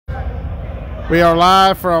We are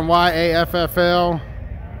live from YAFFL.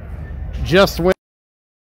 Just win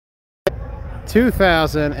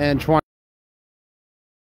 2020.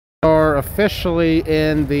 We are officially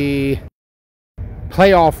in the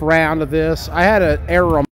playoff round of this. I had an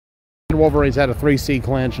error on the Wolverines had a 3-seed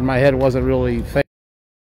clinch, and my head wasn't really thinking.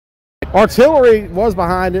 Artillery was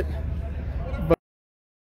behind it, but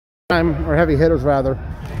or heavy hitters rather.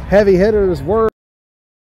 Heavy hitters were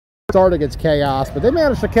started against Chaos, but they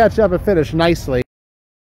managed to catch up and finish nicely.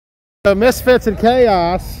 So Misfits and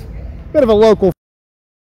Chaos, bit of a local.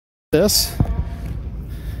 This I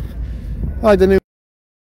like the new.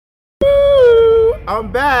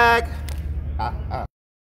 I'm back.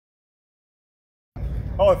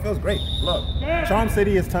 Oh, it feels great. Look, Charm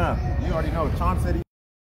City is time. You already know Charm City.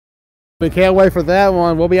 We can't wait for that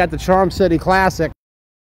one. We'll be at the Charm City Classic.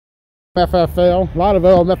 FFL. A lot of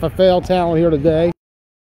FFL talent here today.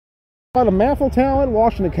 A lot of Maffel talent,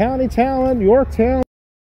 Washington County talent, York talent.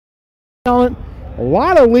 A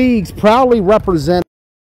lot of leagues proudly represented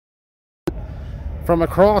from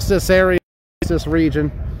across this area, this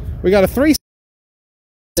region. We got a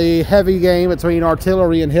 3-seed heavy game between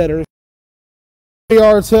artillery and hitters. The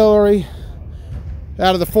artillery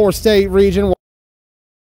out of the 4-state region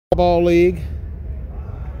ball league.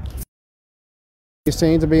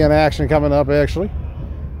 Seems to be in action coming up actually.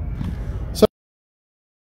 So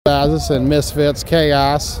and Misfits,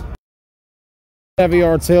 Chaos, heavy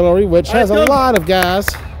artillery, which has a lot of guys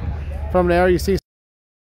from there. You see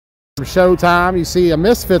some Showtime. You see a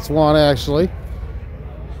Misfits one actually.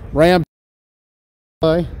 Ram.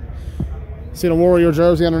 See the Warrior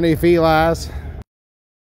jersey underneath Eli's.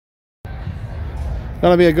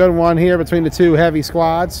 Gonna be a good one here between the two heavy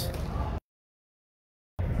squads.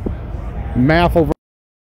 Maffel,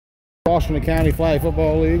 Washington County Flag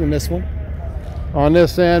Football League in this one. On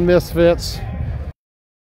this end, Misfits.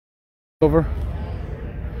 Over.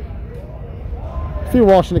 A few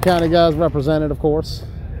Washington County guys represented, of course.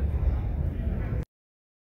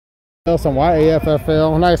 Some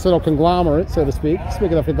YAFFL, nice little conglomerate, so to speak.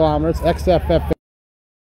 Speaking of conglomerates, XFFL.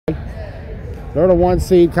 They're the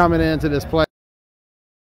 1-seed coming into this play.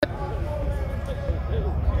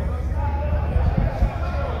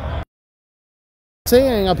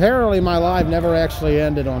 Seeing apparently my live never actually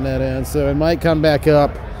ended on that end, so it might come back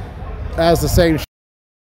up as the same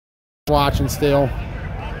watching still.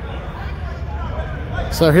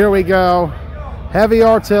 So here we go. Heavy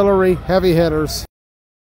artillery, heavy hitters,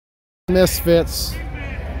 Misfits.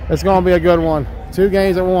 It's going to be a good one. 2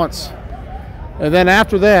 games at once. And then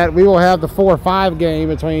after that, we will have the 4-5 game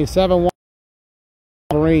between 7-1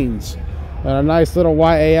 Wolverines. And a nice little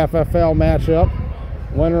YAFFL matchup.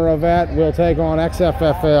 Winner of that will take on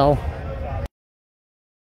XFFL.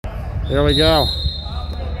 Here we go.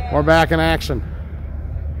 We're back in action.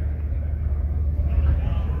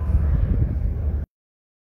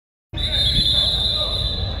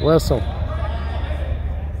 Whistle.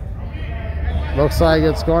 Looks like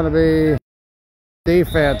it's going to be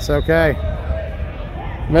defense. Okay.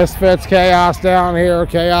 Misfits, Chaos down here.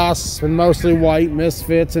 Chaos and mostly white.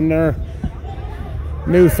 Misfits in their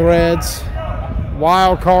new threads.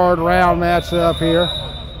 Wild card round matchup here.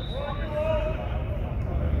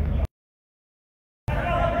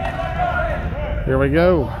 Here we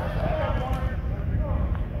go.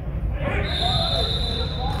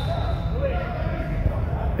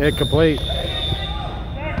 Incomplete.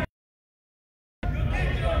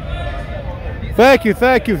 Thank you,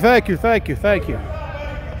 thank you, thank you, thank you, thank you.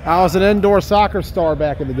 I was an indoor soccer star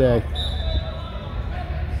back in the day.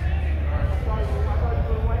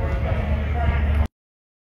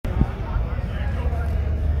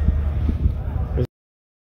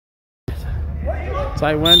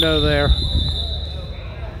 Tight window there.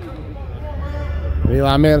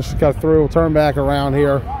 Eli managed to cut through, turn back around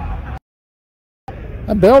here.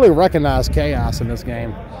 I barely recognize Chaos in this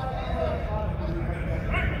game.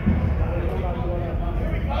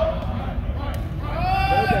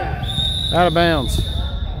 Out of bounds.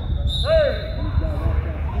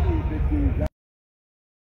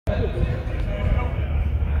 A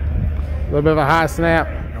little bit of a high snap.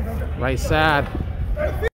 Right side.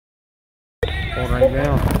 Right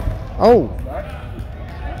down. Oh.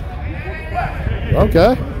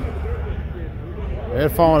 Okay.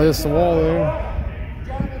 Headphone hits the wall there.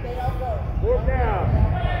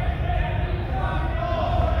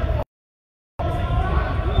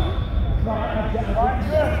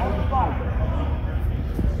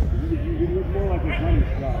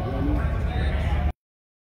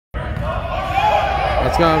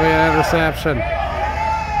 That's going to be an interception.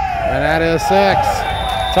 And that is 6.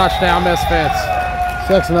 Touchdown Misfits.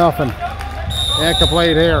 6-0.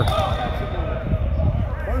 Incomplete here.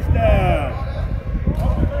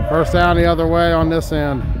 First down the other way on this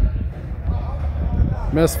end.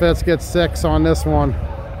 Misfits get 6 on this one.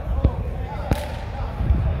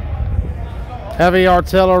 Heavy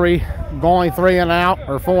artillery going 3 and out,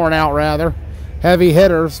 or 4 and out rather. Heavy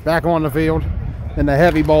hitters back on the field in the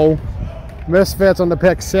heavy bowl. Misfits on the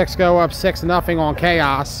pick 6 go up 6-0 on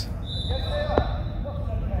Chaos.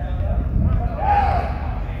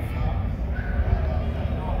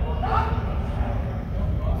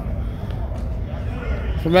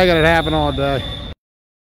 So making it happen all day.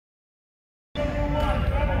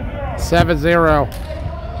 7-0.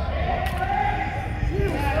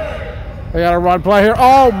 We got a run play here.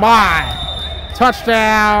 Oh my!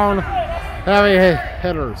 Touchdown! Heavy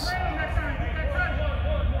hitters.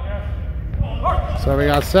 So we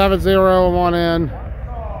got 7-0 on one end,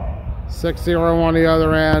 6-0 on the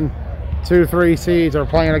other end. 2-3 seeds are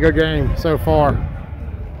playing a good game so far.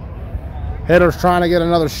 Hitters trying to get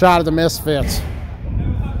another shot at the Misfits.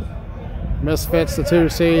 Misfits the 2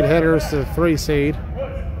 seed, hitters the 3 seed.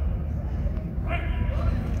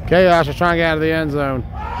 Chaos is trying to get out of the end zone.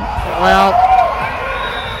 Well,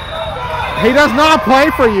 he does not play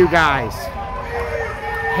for you guys.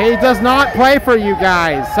 He does not play for you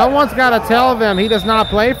guys. Someone's got to tell them he does not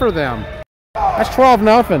play for them. That's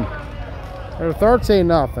 12-0. Or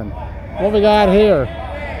 13-0. What we got here?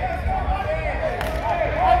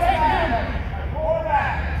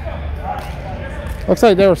 Looks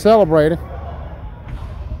like they were celebrating.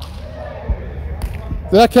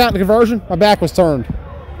 Did that count the conversion? My back was turned.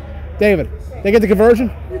 David, they get the conversion?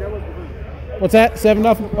 Yeah, that was the conversion. What's that?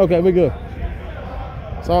 7-0? Okay, we good.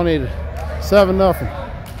 That's all I needed. 7-0.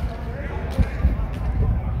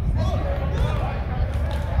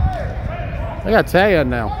 I gotta tell you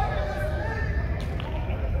now.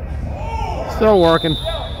 Still working.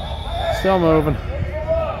 Still moving.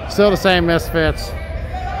 Still the same Misfits.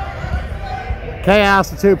 Chaos,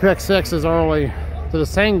 the 2 pick 6s early to the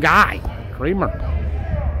same guy, Creamer.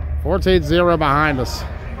 14-0 behind us.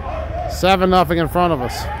 7-0 in front of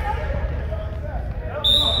us.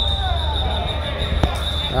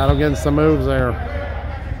 That'll get some moves there.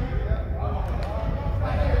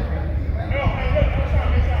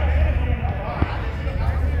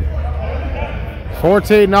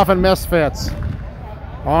 $14-0 Misfits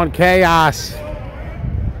on Chaos.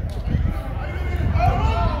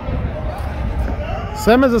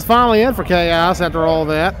 Simmons is finally in for Chaos after all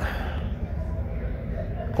that.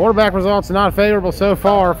 Quarterback results not favorable so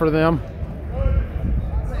far for them.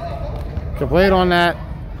 Complete on that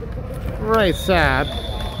right side.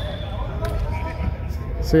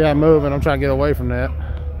 See that moving. I'm trying to get away from that.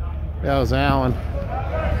 That was Allen.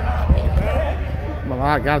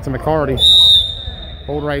 Malott got it to McCarty.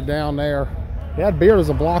 Hold right down there. He had Beard as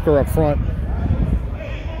a blocker up front.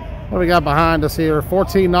 What do we got behind us here?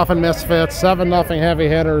 14-0 Misfits, 7-0 heavy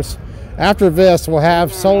hitters. After this, we'll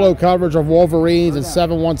have solo coverage of Wolverines and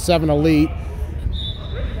 717 Elite.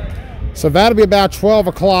 So that'll be about 12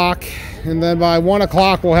 o'clock. And then by 1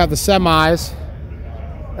 o'clock, we'll have the semis.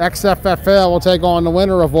 XFFL will take on the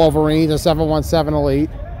winner of Wolverines and 717 Elite.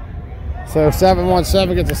 So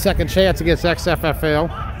 717 gets a second chance against XFFL,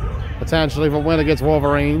 potentially if a win against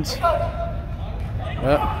Wolverines.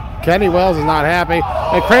 Kenny Wells is not happy.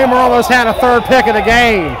 And Kramer almost had a 3rd pick of the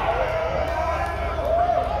game.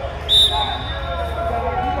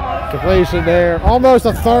 Completion there. Almost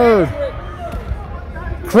a 3rd.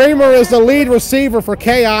 Kramer is the lead receiver for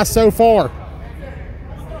Chaos so far.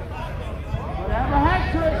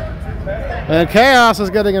 And Chaos is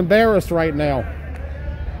getting embarrassed right now.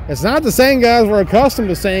 It's not the same guys we're accustomed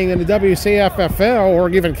to seeing in the WCFFL or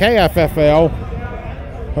even KFFL.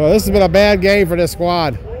 Well, this has been a bad game for this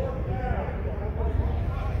squad.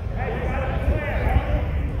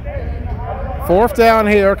 Fourth down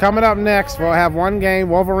here. Coming up next, we'll have one game,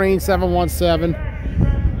 Wolverines 717.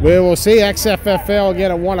 We will see XFFL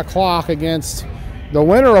again at 1 o'clock against the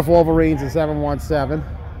winner of Wolverines and 717.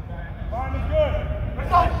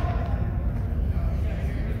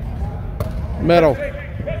 Middle.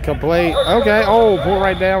 Complete. Okay. Oh, pull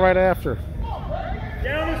right down right after.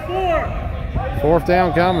 Down is 4. Fourth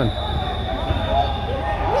down coming.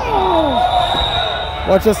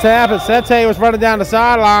 What just happened? Sete was running down the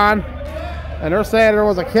sideline, and they're saying there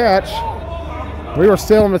was a catch. We were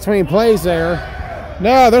still in between plays there.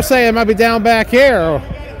 No, they're saying it might be down back here.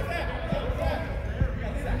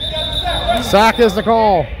 Sack is the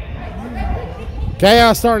call.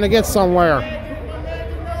 Chaos starting to get somewhere.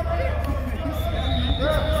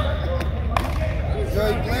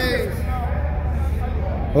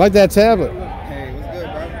 I like that tablet. Hey, what's good,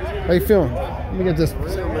 bro? How you feeling? Let me get this.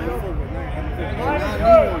 Let's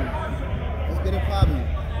get it popping.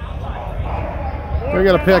 We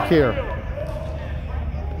get a pick here.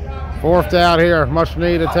 4th down here. Much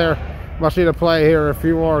needed play here. A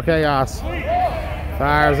few more. Chaos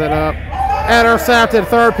fires it up. Intercepted.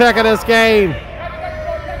 3rd pick of this game.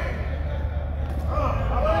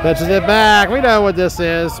 Pitches it back. We know what this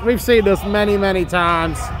is. We've seen this many, many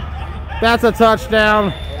times. That's a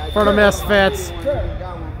touchdown for the Misfits.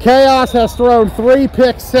 Chaos has thrown 3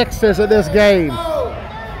 pick sixes in this game.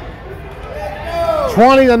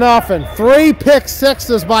 20-0. 3 pick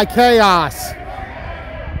sixes by Chaos.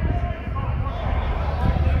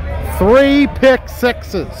 3 pick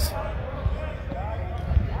sixes.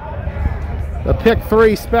 The pick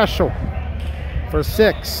 3 special for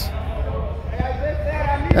 6.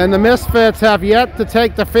 And the Misfits have yet to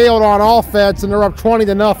take the field on offense, and they're up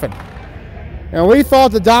 20-0. And we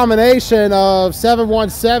thought the domination of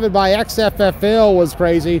 7-1-7 by XFFL was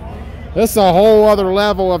crazy. This is a whole other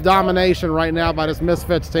level of domination right now by this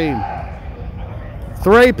Misfits team.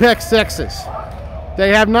 3 pick sixes. They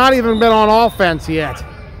have not even been on offense yet.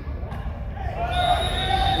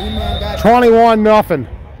 21-0.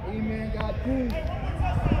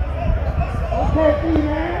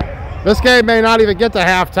 This game may not even get to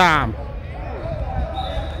halftime.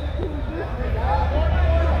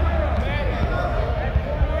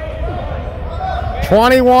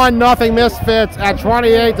 $21-0 Misfits. At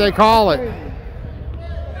 28, they call it.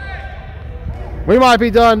 We might be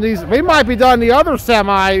done the other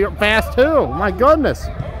semi fast too. My goodness.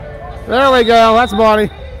 There we go. That's money.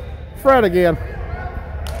 Fred again.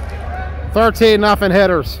 13-0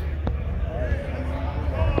 hitters.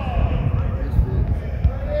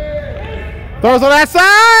 Throws on that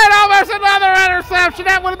side. Almost another interception.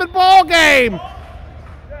 That would have been ball game.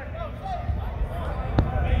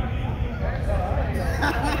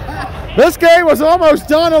 This game was almost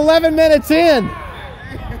done 11 minutes in.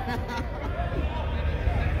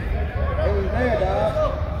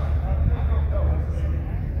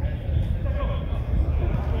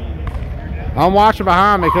 I'm watching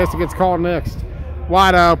behind me in case it gets called next.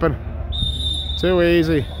 Wide open. Too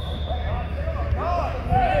easy.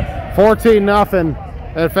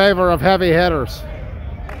 14-0 in favor of heavy hitters.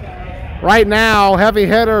 Right now, heavy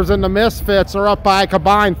hitters and the Misfits are up by a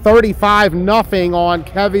combined 35-0 on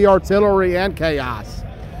heavy artillery and chaos.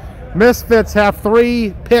 Misfits have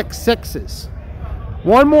 3 pick sixes.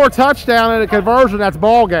 1 more touchdown and a conversion, that's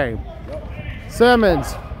ball game.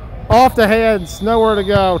 Simmons, off the hands, nowhere to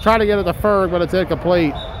go. Trying to get it to Ferg, but it's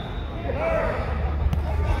incomplete.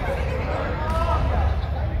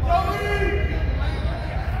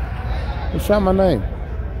 Who shot my name?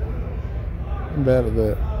 I'm bad at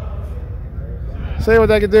that. See what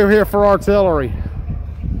they can do here for artillery.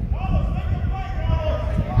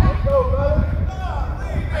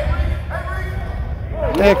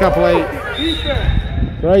 Incomplete.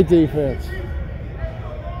 Great defense.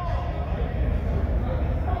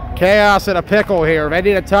 Chaos in a pickle here. They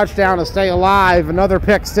need a touchdown to stay alive. Another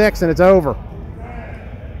pick 6 and it's over.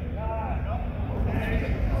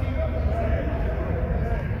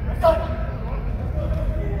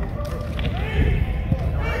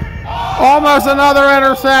 Almost another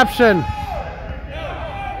interception.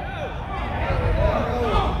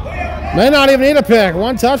 May not even need a pick.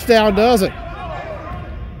 1 touchdown does it.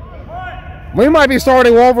 We might be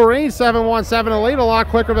starting Wolverines 7-1-7 lead a lot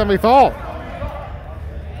quicker than we thought.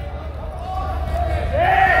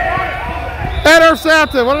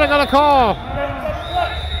 Intercepted. What are they going to call?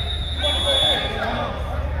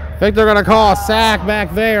 I think they're going to call a sack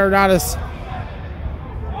back there. Not as.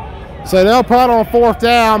 So they'll punt on 4th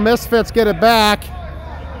down. Misfits get it back.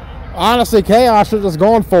 Honestly, Chaos should have just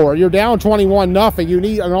gone for it. You're down 21-0. You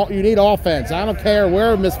need offense. I don't care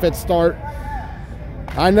where Misfits start.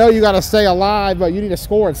 I know you got to stay alive, but you need to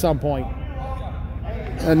score at some point.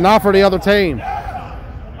 And not for the other team.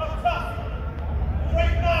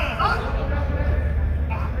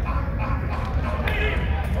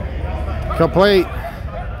 Complete.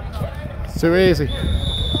 It's too easy.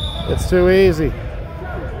 It's too easy.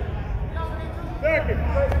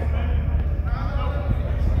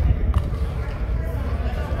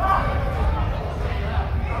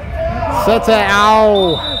 Sets it.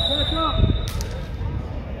 Ow.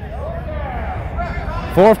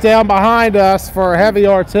 4th down behind us for heavy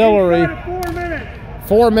artillery.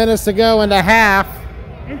 4 minutes to go in the half.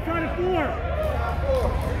 Inside of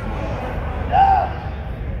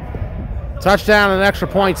 4. Touchdown and an extra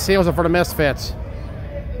point seals it for the Misfits.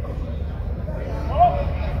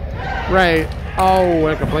 Right. Oh,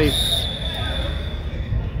 incomplete.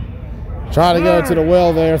 Trying to go to the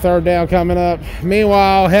well there. 3rd down coming up.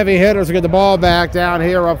 Meanwhile, heavy hitters get the ball back down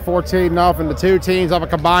here up 14-0. The 2 teams have a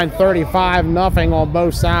combined 35-0 on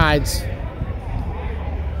both sides.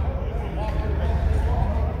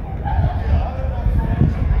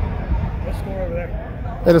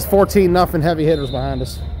 It is 14-0 heavy hitters behind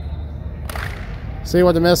us. See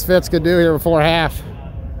what the Misfits could do here before half.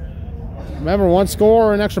 Remember, one score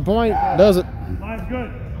or an extra point does it. Line's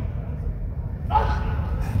good.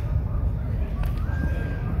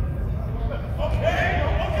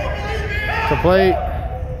 Complete.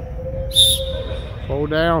 Hold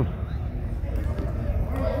down.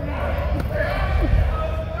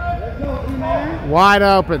 Wide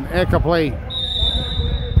open, incomplete.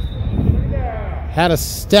 Had a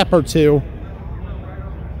step or two.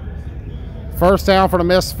 First down for the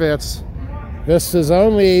Misfits. This is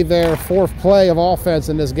only their 4th play of offense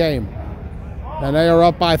in this game. And they are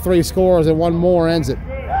up by 3 scores and one more ends it.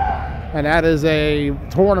 And that is a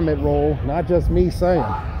tournament rule, not just me saying.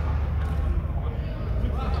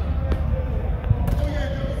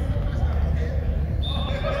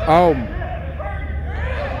 Oh.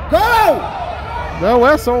 Go! No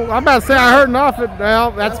whistle. I'm about to say I heard nothing.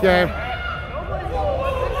 Well, that's game.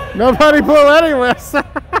 Nobody blew any whistle.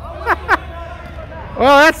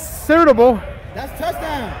 Well, that's suitable. That's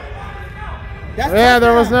touchdown. That's Yeah,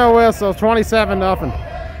 there was touchdown. no whistle. 27-0.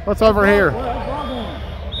 What's over here?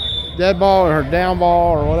 Dead ball or down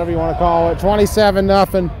ball or whatever you want to call it. 27-0.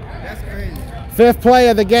 That's crazy. 5th play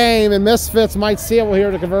of the game, and Misfits might seal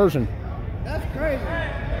here the conversion. That's crazy.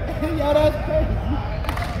 Yo, that's crazy.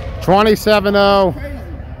 27-0. Crazy.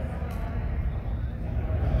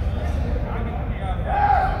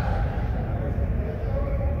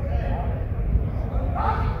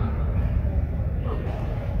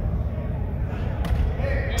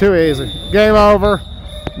 Too easy. Game over.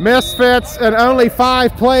 Misfits and only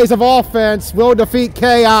 5 plays of offense will defeat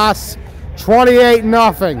Chaos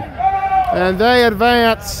 28-0. And they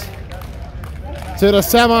advance to the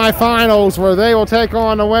semifinals where they will take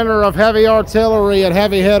on the winner of heavy artillery and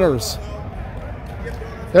heavy hitters.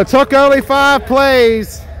 It took only 5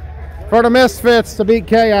 plays for the Misfits to beat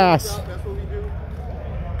Chaos.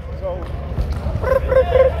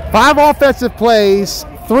 5 offensive plays,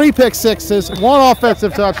 3 pick sixes, 1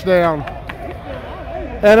 offensive touchdown,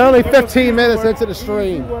 and only 15 minutes into the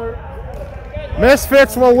stream.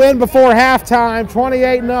 Misfits will win before halftime,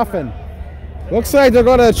 28-0. Looks like they're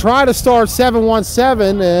going to try to start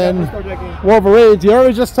 7-1-7 and Wolverines. You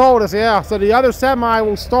already just told us, yeah. So the other semi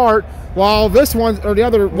will start while this one, or the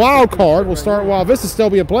other wild card will start while this is still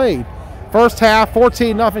being played. First half,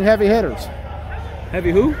 14-0 heavy hitters.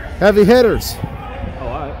 Heavy who? Heavy hitters. Oh,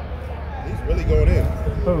 all right. He's really going in.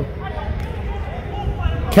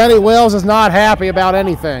 Kenny Wells is not happy about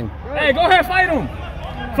anything. Hey, go ahead, fight him.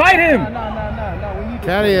 Fight him.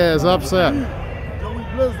 Kenny is upset.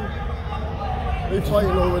 They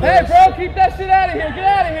fighting over Hey, bro, keep that shit out of here. Get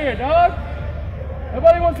out of here, dog.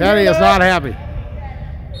 Nobody wants to Kenny hear is that. not happy.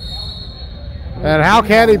 And how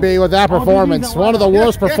can he be with that performance? One of the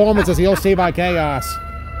worst performances he'll see by Chaos.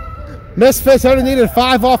 Misfits only needed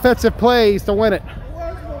 5 offensive plays to win it.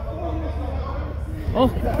 Oh.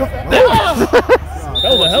 That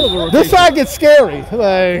was a hell of a rotation. This side gets scary.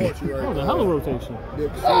 Like, That was a hell of a rotation.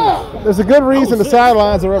 there's a good reason the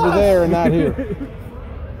sidelines are over there and not here.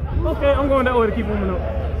 Okay, I'm going that way to keep warming up.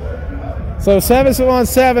 So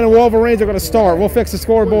 7-1-7 and Wolverines are going to start. We'll fix the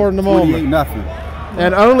scoreboard in a moment. 28-0.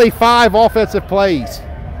 And only 5 offensive plays.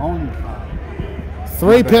 Only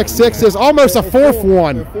 3 pick sixes, almost a 4th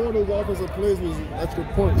one. 4 of those offensive plays was extra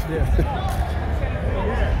points.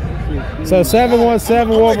 So 7-1-7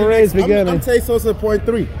 Wolverines I'm beginning. saying so it's a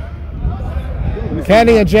 .3.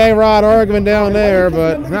 Kenny and J-Rod arguing down there,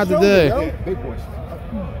 but not today. Big boys.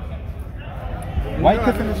 White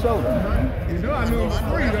kick in the shoulder. You know I knew him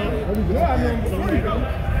before, you know. You know I knew him before, you know.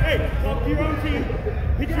 Hey, talk to your own team.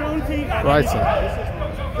 Pick your own team. Right side.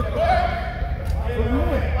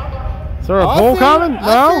 Is there a pull coming?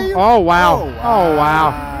 No? Oh, wow. Oh,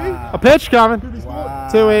 wow. A pitch coming.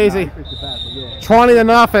 Too easy.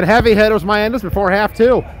 20-0 heavy hitters might end us before half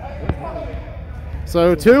 2.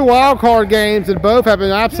 So 2 wild card games and both have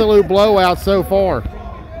been absolute blowouts so far.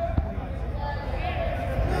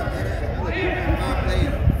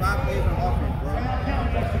 5 plays on offense, bro.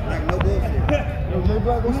 Like, no bullshit.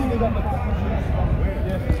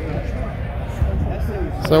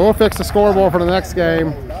 So we'll fix the scoreboard for the next game.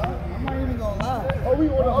 I'm not even gonna lie. Oh, we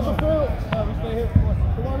on the other field? We stay here.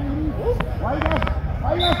 Why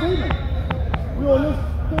you guys leaving? We on this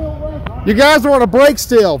field, right? You guys are on a break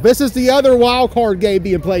still. This is the other wild card game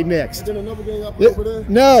being played next. Then another game up over there?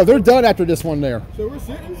 No, they're done after this one there. So we're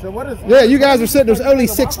sitting? So what is Yeah, you guys are sitting. There's only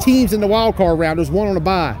 6 teams in the wild card round. There's 1 on a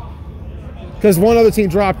bye. Because one other team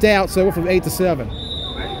dropped out, so we're from 8 to 7.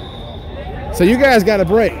 So you guys got a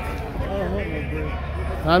break.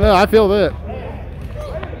 I know, I feel that.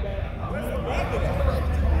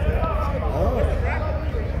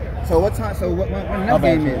 So what time? So when that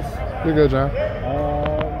game is? You're good, John.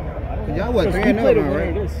 Y'all what? 3-0,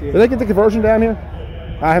 right? Did they get the conversion down here?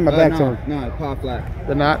 I had my back to him. No, power flat.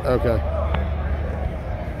 They're not? Okay.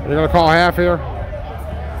 They're going to call half here?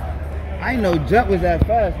 I ain't know Jump was that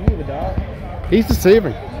fast neither, dog. He's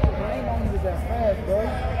deceiving. I ain't know he was that fast,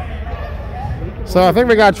 bro. So I think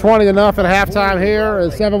we got 20 enough at halftime here. And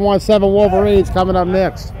 7-1-7 Wolverines coming up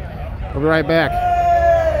next. We'll be right back.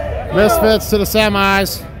 Misfits to the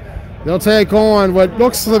semis. They'll take on what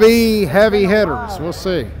looks to be heavy hitters. We'll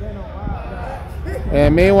see.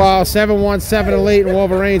 And meanwhile, 7-1-7 Elite and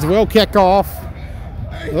Wolverines will kick off.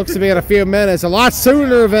 Looks to be in a few minutes. A lot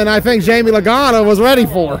sooner than I think Jamie Lagana was ready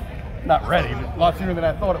for. Not ready, but a lot sooner than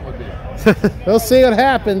I thought it would be. We'll see what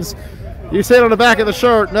happens. You see it on the back of the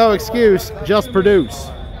shirt. No excuse, just produce.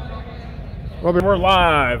 We're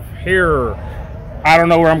live here. I don't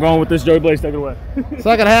know where I'm going with this. Joey Blaze, take it away.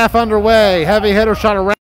 Second half underway. Heavy hitter shot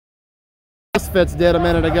around. Misfits did a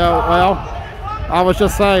minute ago. Well, I was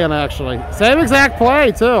just saying, actually. Same exact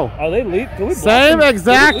play, too. Are they lead? Same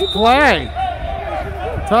exact play.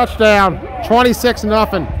 Touchdown.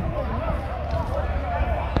 26-0.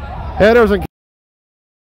 Hitters and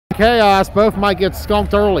chaos both might get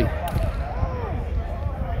skunked early.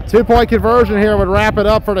 2-point conversion here would wrap it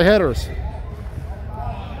up for the hitters.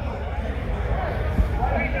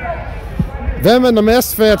 Them and the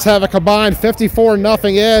Misfits have a combined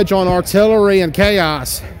 54-0 edge on artillery and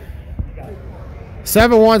chaos.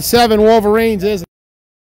 7-1-7 Wolverines is.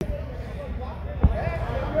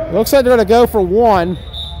 Looks like they're going to go for one,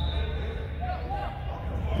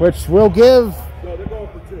 which will give. No, they're going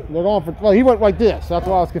for two. They're going for. Well, he went like this. That's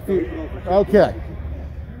why I was confused. Okay.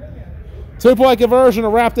 2-point conversion to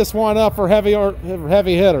wrap this one up for heavy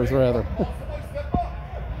hitters, rather.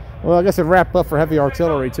 Well, I guess it wrapped up for heavy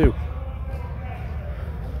artillery too.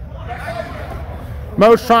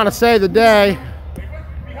 Mo's trying to save the day.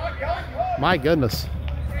 My goodness.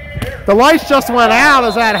 The lights just went out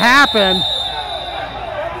as that happened.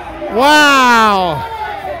 Wow.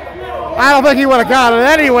 I don't think he would have got it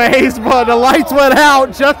anyways, but the lights went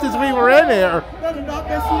out just as we were in there.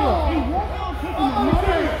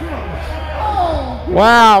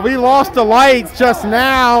 Wow, we lost the lights just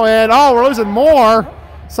now, and oh, we're losing more.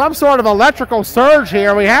 Some sort of electrical surge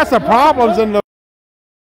here. We had some problems in the.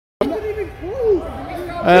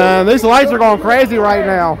 And these lights are going crazy right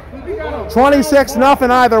now. 26-0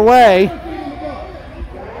 either way.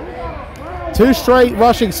 2 straight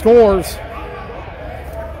rushing scores.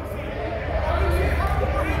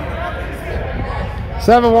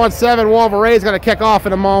 7-1-7 Wolverines going to kick off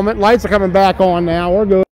in a moment. Lights are coming back on now. We're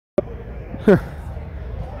good.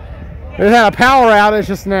 They had a power outage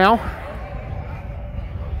just now.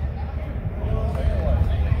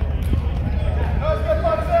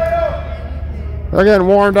 They're getting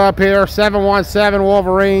warmed up here. 7-1-7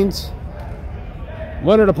 Wolverines.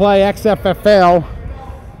 Winner to play XFFL.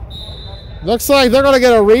 Looks like they're going to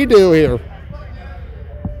get a redo here.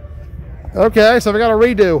 Okay, so we got a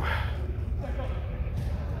redo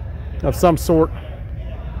of some sort.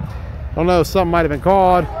 I don't know, something might have been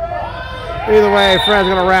called. Either way, Fred's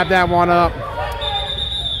going to wrap that one up.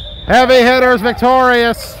 Heavy hitters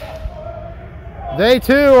victorious. They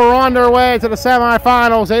too are on their way to the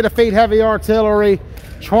semifinals. They defeat heavy artillery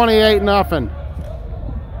 28-0.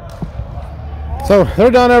 So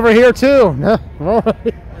they're done over here too. Yeah,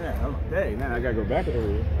 okay, man, I gotta go back over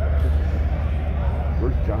here.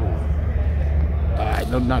 Where's John?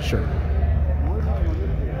 I'm not sure.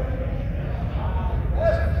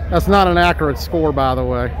 That's not an accurate score, by the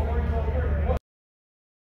way.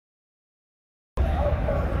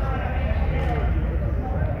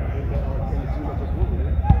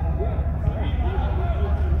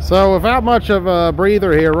 So without much of a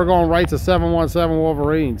breather here, we're going right to 7-1-7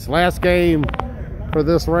 Wolverines. Last game for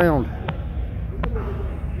this round.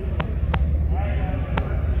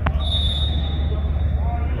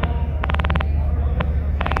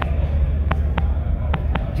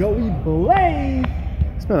 Joey Blaze.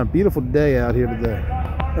 It's been a beautiful day out here today.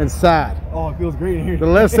 Inside. Oh, it feels great in here. The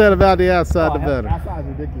less said about the outside, the better. Outside's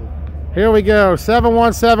ridiculous. Here we go,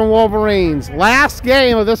 7-1-7 Wolverines. Last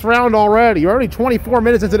game of this round already. You're already 24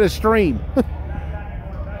 minutes into this stream.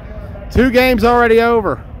 2 games already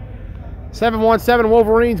over. 7-1-7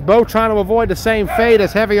 Wolverines, both trying to avoid the same fate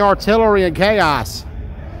as heavy artillery and chaos.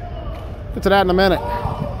 Get to that in a minute.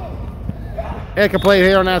 Incomplete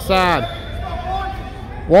here on that side.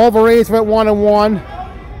 Wolverines went 1-1.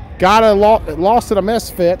 Lost to the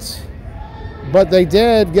Misfits, but they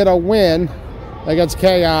did get a win against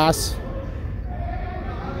chaos.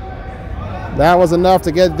 That was enough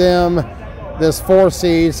to get them this 4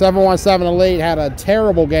 seed. 717 Elite had a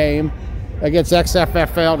terrible game against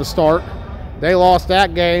XFFL to start. They lost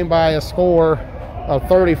that game by a score of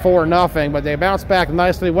 34-0, but they bounced back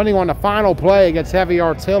nicely, winning on the final play against Heavy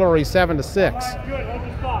Artillery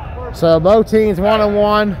 7-6. So both teams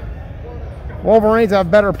 1-1. Wolverines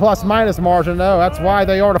have better plus-minus margin though. That's why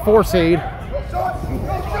they are the 4 seed.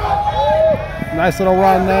 Nice little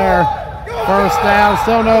run there. First down,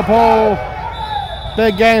 still no pole.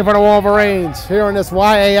 Big game for the Wolverines here in this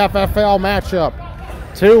YAFFL matchup.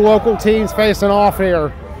 2 local teams facing off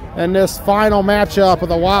here in this final matchup of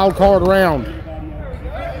the wild card round.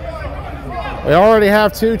 We already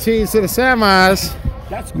have 2 teams to the semis.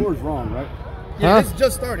 That score's wrong, right? Yeah, this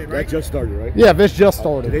just started, right? That just started, right? Yeah, this just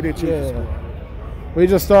started. They didn't change the score. We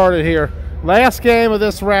just started here. Last game of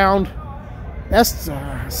this round.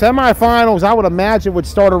 Semifinals, I would imagine, would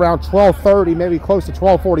start around 12:30, maybe close to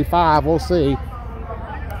 12:45. We'll see.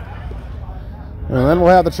 And then we'll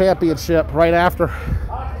have the championship right after.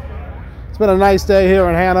 It's been a nice day here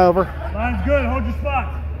in Hanover. Line's good. Hold your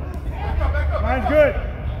spot. Line's good.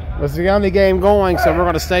 It's the only game going, so we're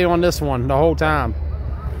going to stay on this one the whole time.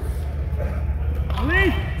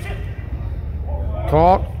 Release.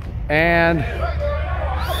 Caught and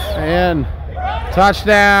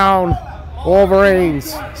touchdown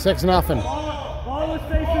Wolverines, 6-0. Ball was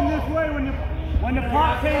facing this way when the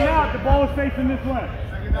pop came out. The ball was facing this way.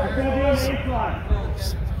 It's going to be on the line.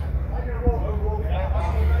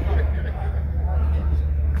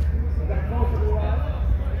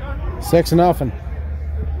 6-0.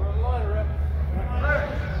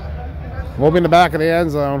 We'll be in the back of the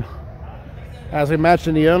end zone. As we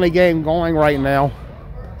mentioned, the only game going right now.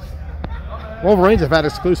 Wolverines have had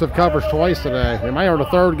exclusive coverage twice today. They might earn a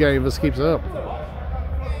 3rd game if this keeps up. Hey,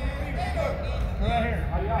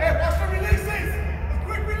 watch the releases.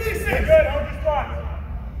 Quick releases. Good. Hold your spot.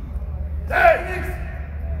 Hey,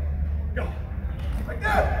 go. Like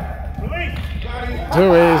that. Release.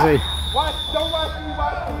 Too easy. Watch, don't watch me,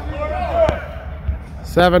 watch me.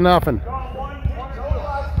 7-0.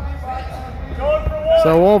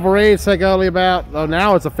 So Wolverines take only about, oh,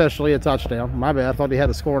 now it's officially a touchdown. My bad, I thought he had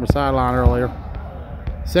a score on the sideline earlier.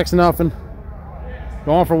 6-0.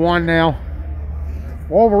 Going for 1 now.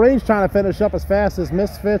 Wolverines trying to finish up as fast as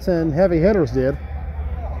Misfits and Heavy Hitters did.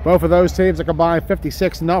 Both of those teams are combined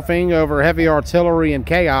 56-0 over Heavy Artillery and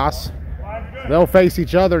Chaos. They'll face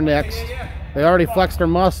each other next. They already flexed their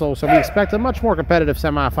muscle, so we expect a much more competitive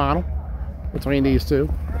semifinal between these two.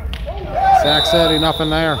 Sack City, nothing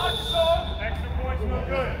there.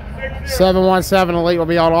 717 Elite will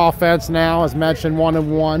be on offense now, as mentioned,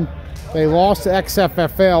 1-1. They lost to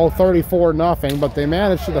XFFL 34-0, but they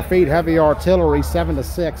managed to defeat Heavy Artillery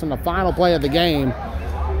 7-6 in the final play of the game.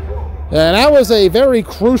 And that was a very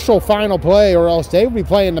crucial final play, or else they would be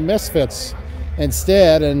playing the Misfits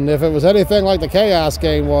instead. And if it was anything like the Chaos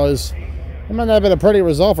game was, it might not have been a pretty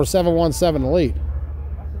result for 717 Elite.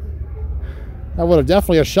 That would have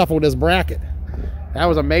definitely shuffled this bracket. That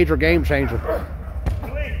was a major game changer.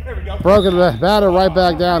 Broken the batter right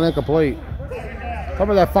back down, incomplete.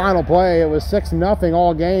 Remember that final play, it was 6-0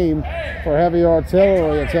 all game for Heavy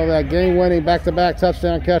Artillery until that game-winning back-to-back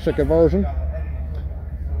touchdown catch and conversion.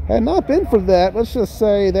 Had not been for that, let's just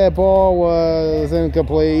say that ball was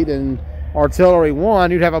incomplete and Artillery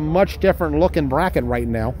won, you'd have a much different looking bracket right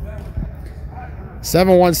now.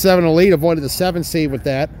 717 Elite avoided the 7 seed with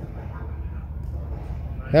that.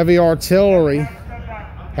 Heavy Artillery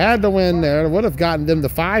had to win there. It would have gotten them the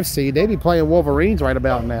 5 seed. They'd be playing Wolverines right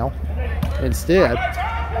about now instead.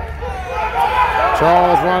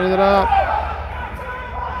 Charles running it up.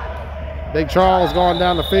 Big Charles going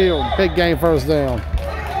down the field. Big game, first down.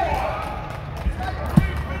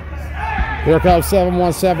 Here comes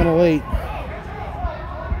 717 Elite.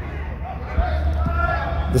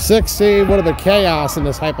 The 6 seed would have been Chaos in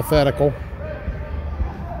this hypothetical.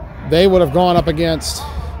 They would have gone up against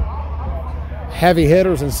Heavy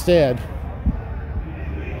Hitters instead.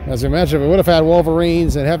 As we mentioned, we would have had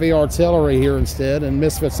Wolverines and Heavy Artillery here instead, and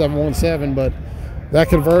Misfits 717, but that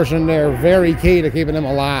conversion there, very key to keeping them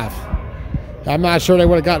alive. I'm not sure they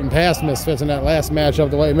would have gotten past Misfits in that last matchup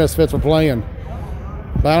the way Misfits were playing.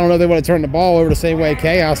 But I don't know if they would have turned the ball over the same way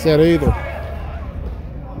Chaos did either.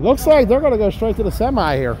 Looks like they're going to go straight to the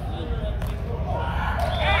semi here.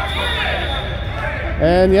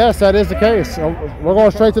 And yes, that is the case. So we're going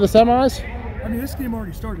straight to the semis? I mean, this game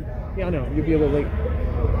already started. Yeah, I know. You'll be a little late.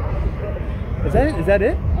 Is that it? Is that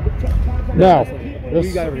it? No. What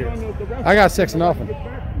you got over here? I got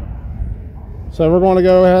 6-0. So we're going to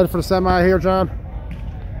go ahead for the semi here, John?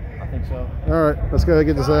 I think so. All right, let's go ahead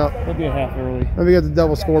and get this out. We'll be a half early. Let me get the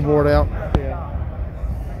double scoreboard out. Yeah.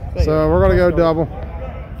 So we're going to go double.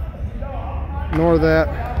 Ignore that.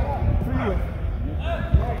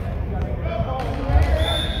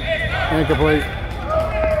 Incomplete.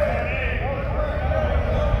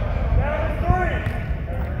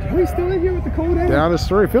 Are we still in here with the cold air? Down is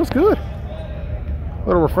 3. Feels good. A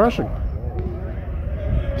little refreshing.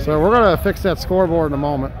 So we're going to fix that scoreboard in a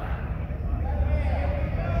moment.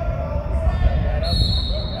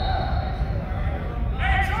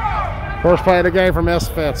 First play of the game for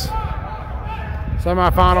Misfits.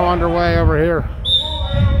 Semifinal underway over here.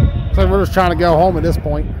 Looks like we're just trying to go home at this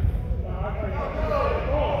point.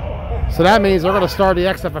 So that means they're going to start the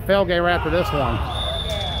XFFL game right after this one.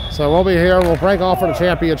 So we'll be here. We'll break off for the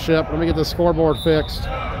championship. Let me get the scoreboard fixed.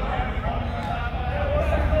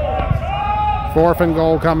 4th and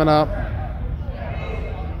goal coming up.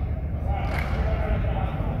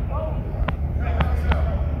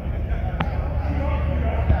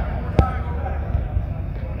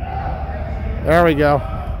 There we go.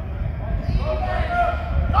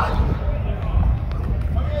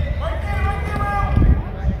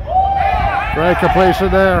 Great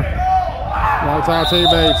completion there. That's our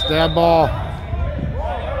teammates. Dead ball.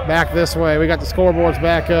 Back this way. We got the scoreboards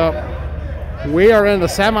back up. We are in the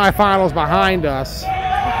semifinals behind us.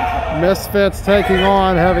 Misfits taking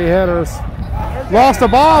on heavy hitters. Lost the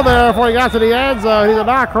ball there before he got to the end zone. He did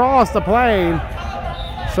not cross the plane.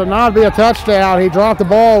 Should not be a touchdown. He dropped the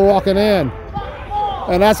ball walking in.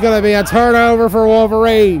 And that's going to be a turnover for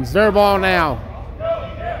Wolverines. Their ball now.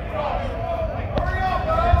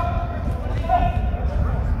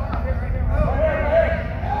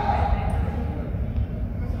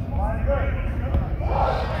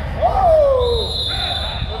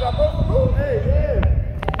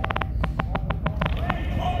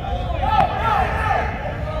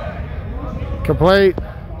 Complete.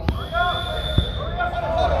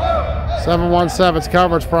 7-1-7's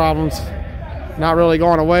coverage problems. Not really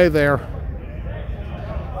going away there.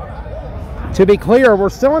 To be clear, we're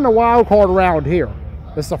still in the wild card round here.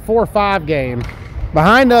 This is a 4-5 game.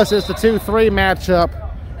 Behind us is the 2-3 matchup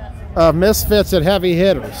of Misfits and heavy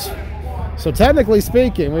hitters. So technically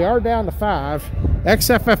speaking, we are down to 5.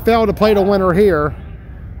 XFFL to play the winner here,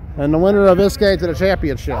 and the winner of this game to the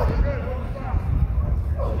championship.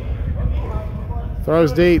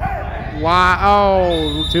 Throws deep. Wow.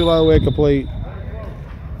 Oh, too low, incomplete.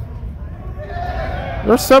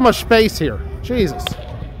 There's so much space here. Jesus.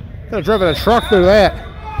 Could have driven a truck through that.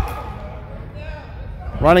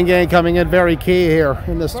 Running game coming in very key here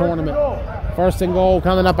in this tournament. 1st and goal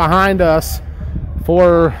coming up behind us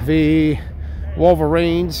for the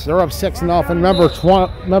Wolverines. They're up 6-0.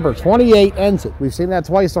 Remember, 28 ends it. We've seen that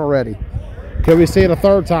twice already. Could we see it a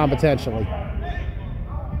 3rd time potentially?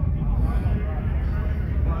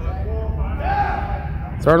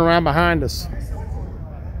 Turn around behind us.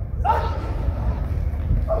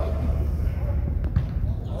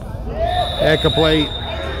 Incomplete.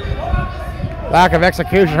 Lack of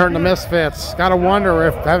execution hurting the Misfits. Got to wonder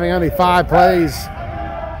if having only 5 plays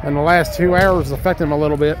in the last 2 hours is affecting them a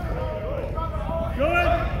little bit.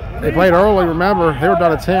 They played early, remember. They were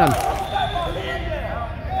done at 10.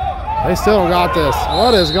 They still don't got this.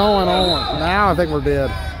 What is going on? Now I think we're dead.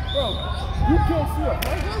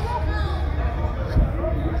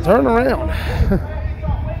 Turn around.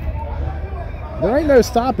 There ain't no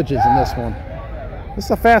stoppages in this one. This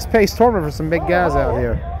is a fast-paced tournament for some big guys out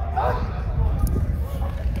here.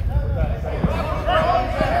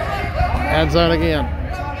 End zone again.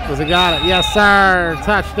 Does he got it? Yes, sir.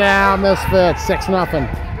 Touchdown, Misfits.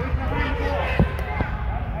 6-0.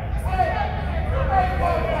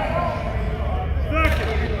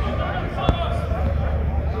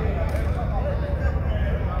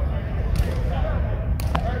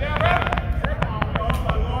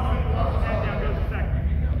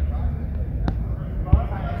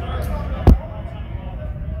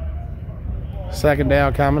 Second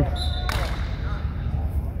down coming.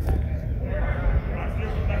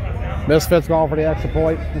 Misfits going for the extra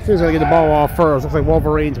point. As soon as they get the ball off first, looks like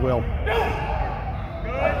Wolverines will.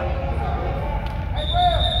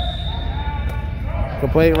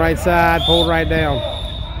 Complete right side, pulled right down.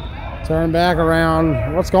 Turn back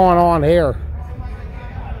around. What's going on here?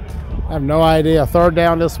 I have no idea. 3rd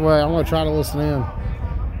down this way. I'm going to try to listen in.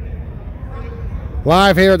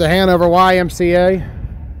 Live here at the Hanover YMCA.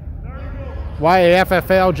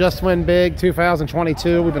 XFFL Just Win Big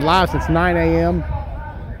 2022. We've been live since 9 a.m.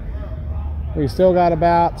 We've still got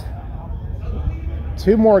about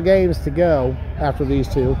 2 more games to go after these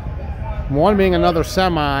 2. One being another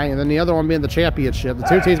semi, and then the other one being the championship. The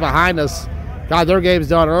 2 teams behind us got their games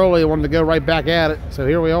done early and wanted to go right back at it. So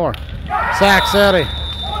here we are. Sac City.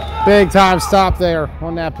 Big time stop there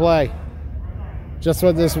on that play. Just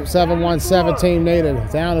what this 7-1-7 team needed.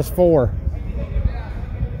 Down is 4.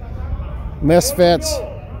 Misfits.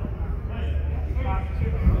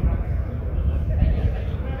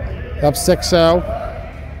 Up 6-0.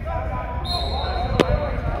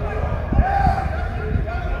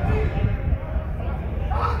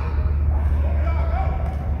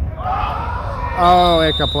 Oh,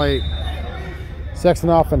 incomplete.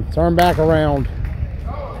 6-0. Turn back around.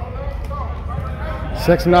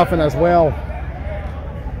 6-0 as well.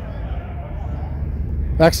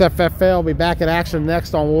 XFFL will be back in action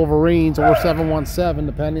next on Wolverines or 7-1-7,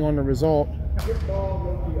 depending on the result.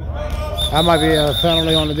 That might be a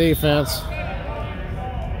penalty on the defense.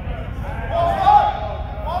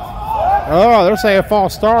 Oh, they're saying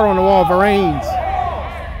false start on the Wolverines.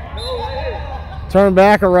 Turn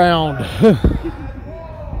back around.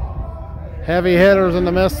 Heavy hitters in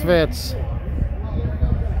the Misfits.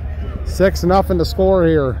 6-0 to score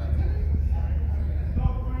here.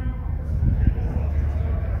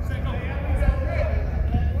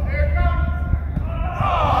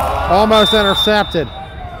 Almost intercepted.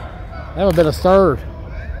 That would have been a third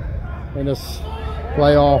in this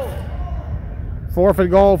playoff. 4th and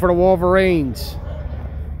goal for the Wolverines.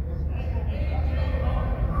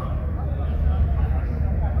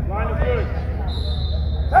 Line is good.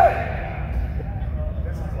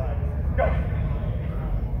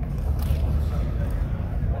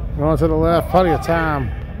 Going to the left, plenty of time.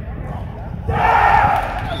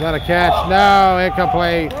 Is that a catch? No,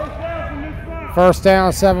 incomplete. First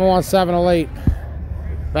down, 7-1-7 elite.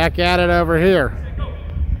 Back at it over here.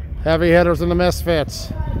 Heavy hitters in the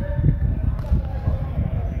Misfits.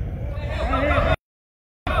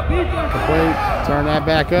 Complete. Turn that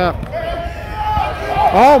back up.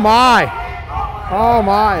 Oh my! Oh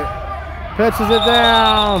my! Pitches it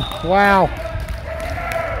down. Wow.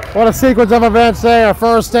 What a sequence of events there.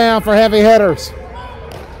 First down for heavy hitters.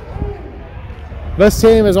 This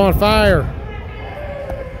team is on fire.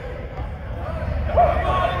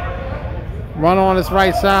 Run on this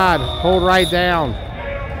right side. Hold right down.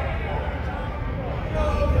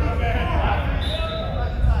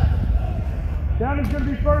 Down is going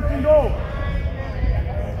to be 1st and goal.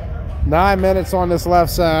 9 minutes on this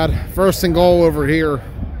left side. 1st and goal over here.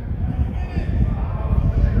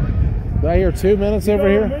 Did I hear 2 minutes over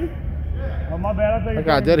here? Oh, my bad. I think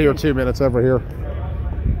I did hear 2 minutes over here.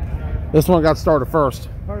 This one got started first.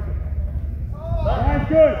 Perfect. Line's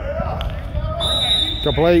good.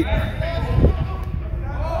 Complete.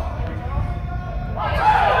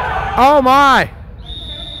 Oh my!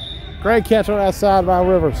 Great catch on that side by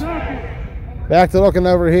Rivers. Back to looking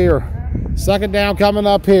over here. 2nd down coming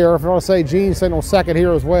up here. If I want to say Gene signal 2nd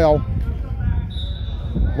here as well.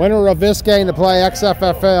 Winner of this game to play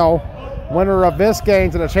XFFL. Winner of this game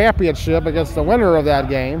to the championship against the winner of that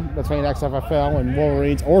game between XFFL and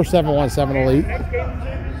Wolverines or 7-1-7 Elite.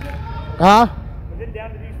 Huh? Was it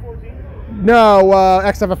down to these 4 teams? No,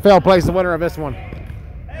 XFFL plays the winner of this one.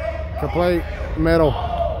 Complete middle.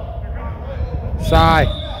 Shy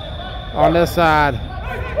on this side.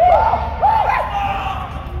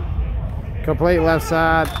 Complete left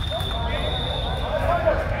side.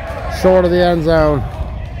 Short of the end zone.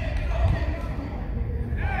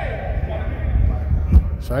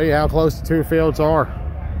 Show you how close the 2 fields are.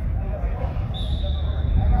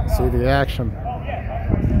 See the action.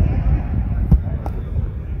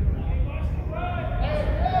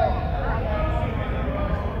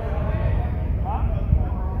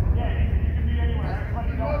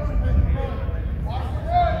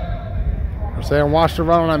 They're saying watch the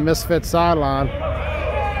run on that Misfit sideline.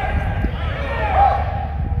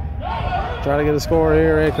 Try to get a score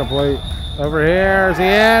here, incomplete. Over here is the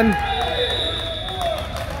end.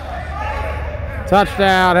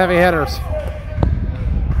 Touchdown, heavy hitters.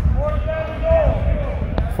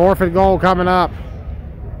 4th and goal coming up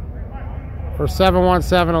for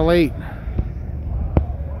 7-1-7 Elite.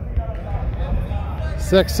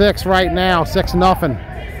 6-6 right now,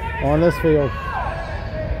 6-0 on this field.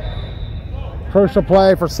 Crucial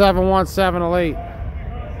play for 7-1-7 Elite.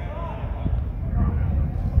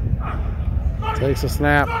 Takes a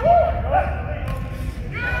snap.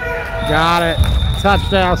 Got it.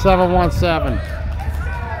 Touchdown, 7-1-7.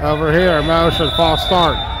 Over here, motion, false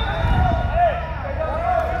start.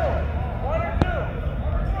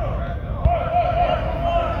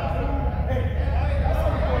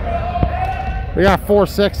 We got 4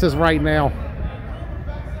 6s right now.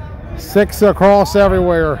 6 across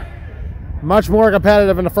everywhere. Much more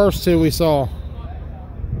competitive than the first 2 we saw.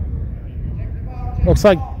 Looks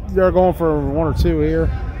like they're going for 1 or 2 here.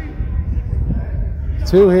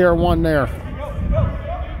 2 here, 1 there.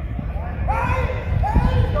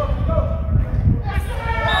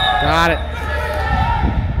 Got it.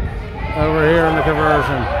 Over here in the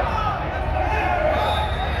conversion.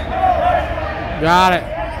 Got it.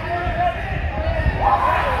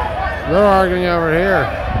 They're arguing over here.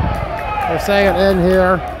 They're saying in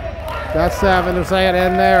here. That's 7. They're saying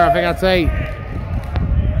in there. I think that's 8.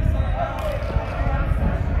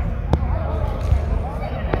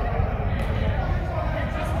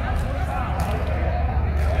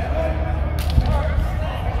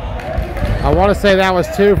 I want to say that was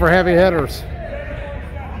 2 for heavy hitters.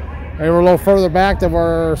 They were a little further back than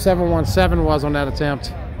where 717 was on that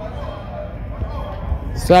attempt.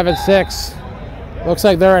 7-6. Looks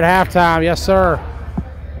like they're at halftime. Yes, sir.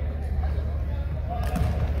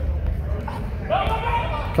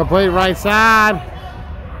 Complete right side.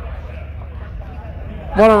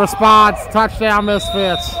 What a response. Touchdown,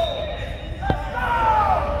 Misfits.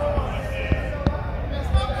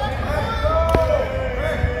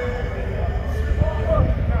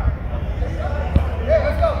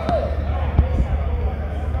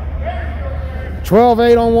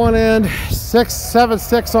 $12-8 on one end,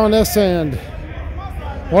 7-6 on this end.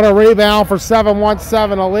 What a rebound for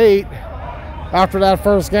 717 Elite after that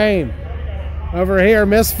first game. Over here,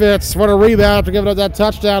 Misfits, what a rebound after giving up that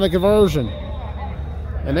touchdown and conversion.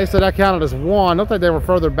 And they said that counted as 1. I don't think they were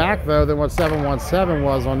further back, though, than what 717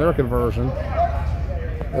 was on their conversion.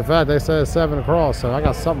 In fact, they said 7 across, so I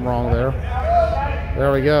got something wrong there.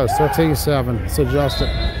 There we go, 13-7. Let's adjust it.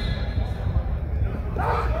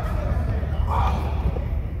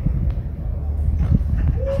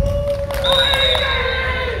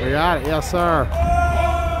 Got it, yes sir.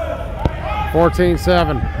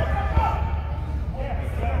 14-7.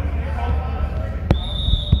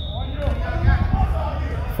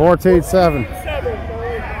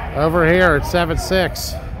 Over here at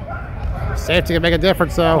 7-6. Safety can make a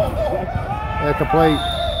difference though. Incomplete.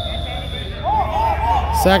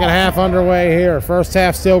 Second half underway here. First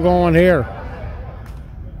half still going here.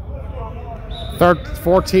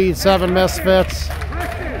 14-7 Misfits.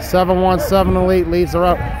 717 Elite leads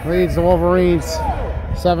the Wolverines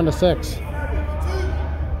 7-6.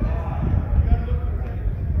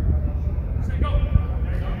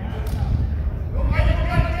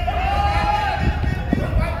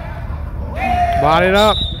 Bodied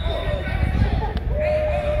up.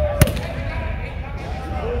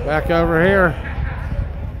 Back over here.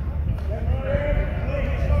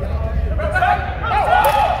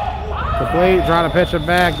 Complete, trying to pitch it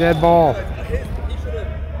back, dead ball.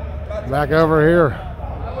 Back over here.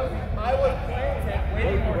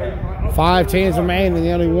 5 teams remain, and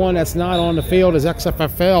the only one that's not on the field is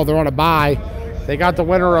XFFL. They're on a bye. They got the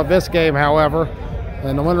winner of this game, however,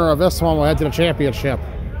 and the winner of this one will head to the championship.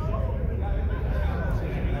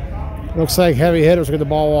 Looks like heavy hitters get the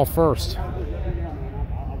ball off first.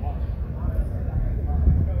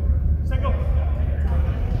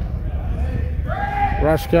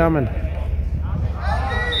 Rush coming.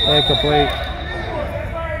 Incomplete.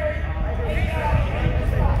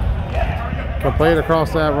 Complete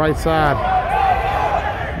across that right side.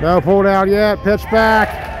 No pull down yet. Pitch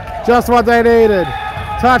back. Just what they needed.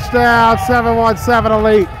 Touchdown, 717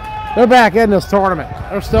 Elite. They're back in this tournament.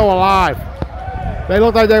 They're still alive. They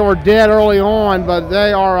looked like they were dead early on, but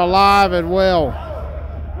they are alive and well.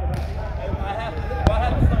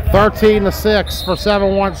 13-6 for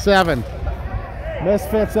 717.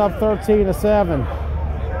 Misfits up 13-7.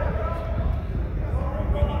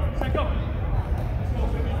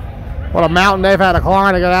 What a mountain they've had to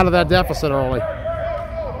climb to get out of that deficit early.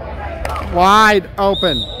 Wide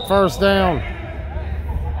open, first down.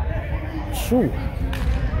 Shoo.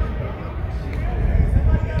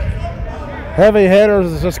 Heavy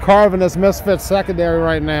hitters is just carving this Misfits secondary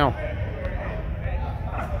right now.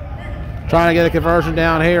 Trying to get a conversion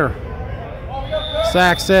down here.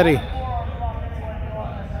 Sac City.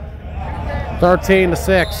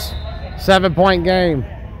 13-6. 7-point game.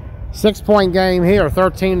 6-point game here,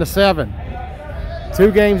 13-7.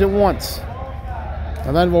 2 games at once.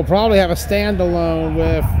 And then we'll probably have a standalone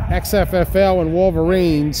with XFFL and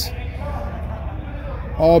Wolverines.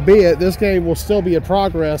 Albeit, this game will still be in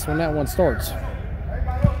progress when that one starts.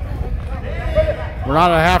 We're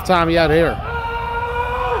not at halftime yet here.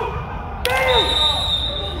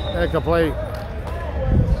 Incomplete.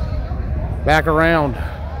 Back around.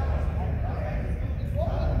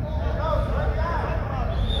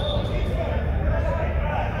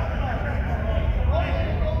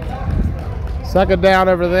 Second down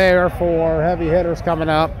over there for heavy hitters coming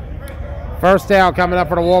up. First down coming up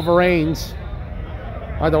for the Wolverines.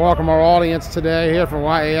 I'd like to welcome our audience today here from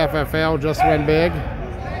YAFFL, Just Win Big.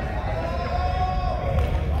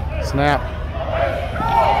 Snap.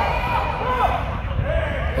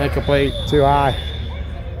 Incomplete, too high.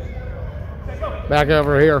 Back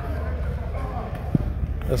over here.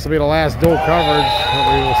 This will be the last dual coverage that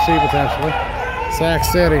we will see potentially. Sac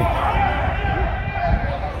City.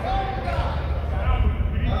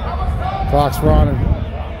 Clock's running.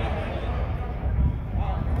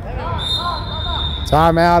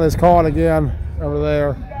 Timeout is called again over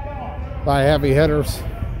there by heavy hitters.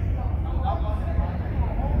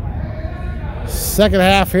 Second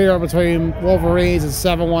half here between Wolverines and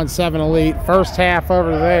 717 Elite. First half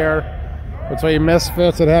over there between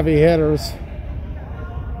Misfits and heavy hitters.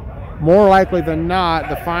 More likely than not,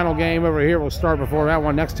 the final game over here will start before that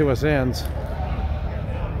one next to us ends.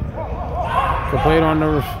 Complete on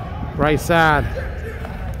the right side.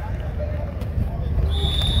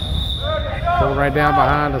 Pull right down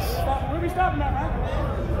behind us. Where we stopping at, man?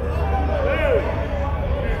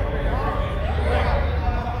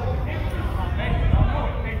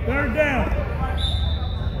 Third down.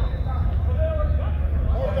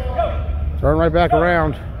 Turn right back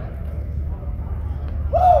around.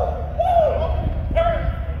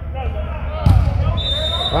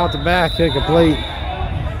 Out the back, incomplete.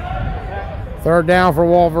 Third down for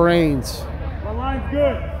Wolverines. My line's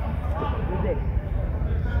good. We're good.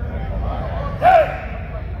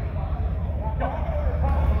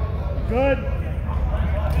 Good.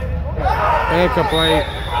 Incomplete.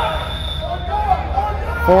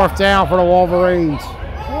 Fourth down for the Wolverines.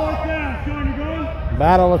 Fourth down. Sean, you going?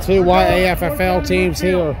 Battle of two XFFL teams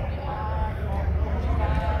here.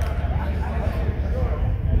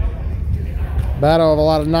 Battle of a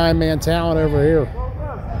lot of nine-man talent over here.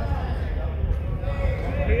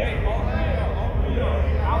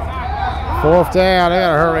 Fourth down, they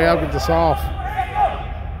gotta hurry up, get this off.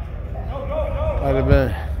 Might have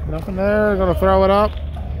been nothing there, gonna throw it up.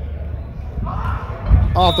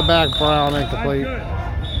 Off the back, Brown, incomplete.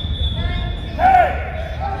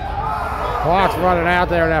 Clock's running out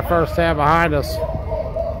there in that first half behind us.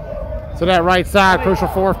 To that right side, crucial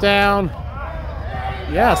fourth down.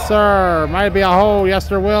 Yes, sir. Might be a hole. Yes,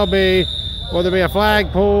 there will be. Will there be a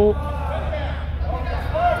flag pull?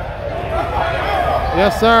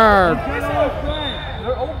 Yes, sir.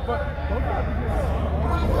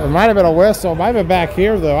 It might have been a whistle. It might have been back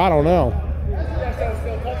here, though. I don't know.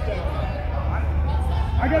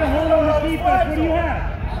 I got a hold on the defense. What do you have?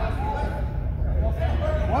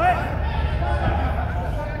 What?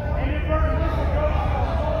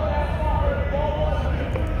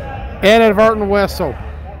 Inadvertent whistle.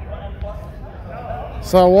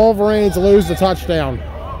 So Wolverines lose the touchdown.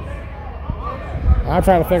 I'm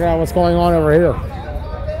trying to figure out what's going on over here.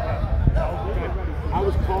 I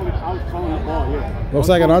was calling the ball, yeah. Looks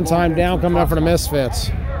like an untimed down coming up for the Misfits.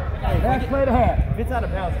 Last play to half. If it's out of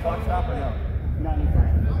bounds, clock stop or no?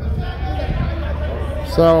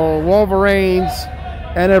 So Wolverines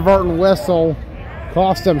inadvertent whistle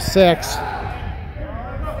cost them 6.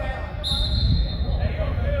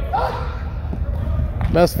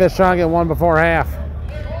 Misfits trying to get one before half.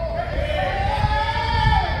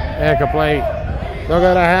 Incomplete. They'll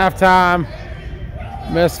go to halftime.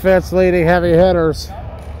 Misfits leading heavy hitters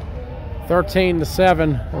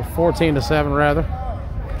 13-7, or 14-7 rather.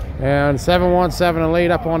 And 717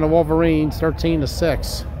 Elite up on the Wolverines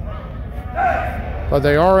 13-6. But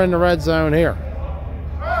they are in the red zone here.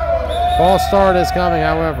 False start is coming,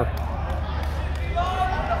 however.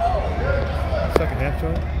 Second half,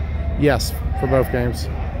 Charlie? Yes, for both games.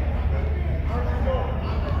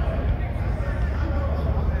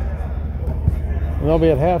 And they'll be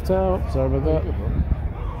at halftime. Sorry about that.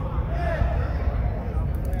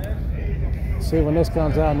 See when this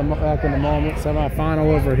comes out back in the moment. Semi-final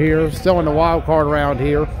over here. Still in the wild card round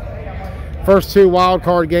here. First 2 wild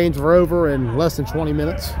card games were over in less than 20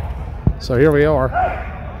 minutes. So here we are.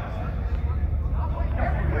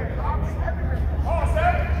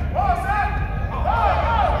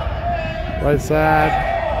 Right side.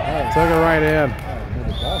 Took it right in.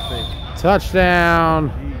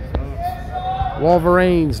 Touchdown.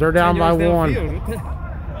 Wolverines. They're down by 1.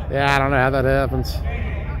 Yeah, I don't know how that happens.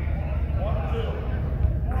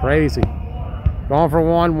 Crazy. Going for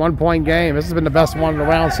 1 point game. This has been the best one in the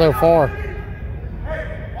round so far.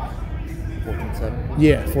 14-7.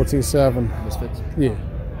 Yeah, 14-7. Misfits. Yeah.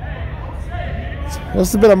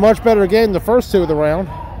 This has been a much better game than the first 2 of the round.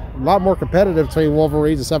 A lot more competitive between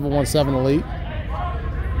Wolverines and 717 Elite.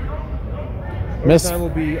 This time will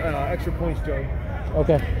be extra points, Joe.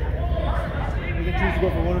 Okay. You can choose to go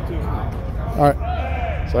for 1 or 2. All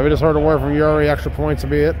right. So we just heard a word from Yuri. Extra points will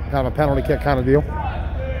be it. Kind of a penalty kick kind of deal.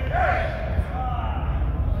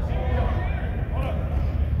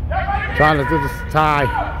 Trying to do this tie.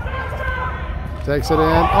 Takes it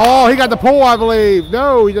in. Oh, he got the pull, I believe.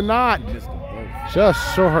 No, he did not.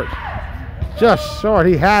 Just short. Just short.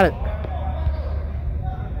 He had it.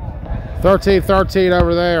 13-13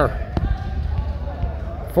 over there.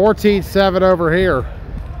 14-7 over here.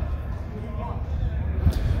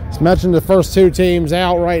 As mentioned, the first two teams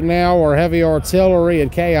out right now are Heavy Artillery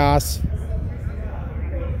and Chaos.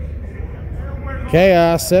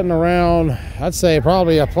 Chaos sitting around, I'd say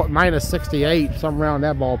probably a minus 68, something around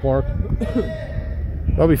that ballpark.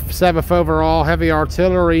 They'll be 7th overall. Heavy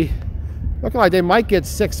Artillery looking like they might get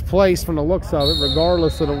 6th place from the looks of it,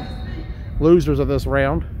 regardless of the losers of this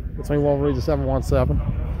round. Between Wolverines and 717.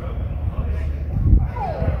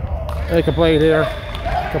 Incomplete here.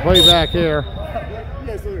 Complete back here.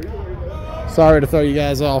 Sorry to throw you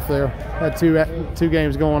guys off there. Had two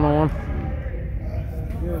games going on.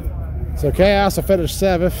 So Chaos will finish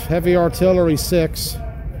 7th. Heavy Artillery 6th.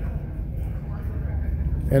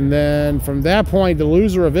 And then from that point, the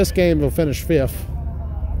loser of this game will finish 5th.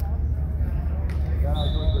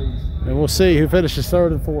 And we'll see who finishes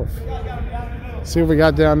 3rd and 4th. See what we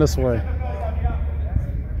got down this way.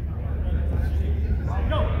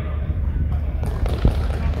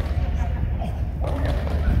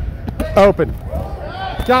 Open.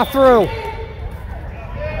 Got through.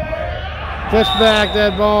 Pitch back,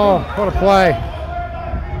 dead ball. What a play.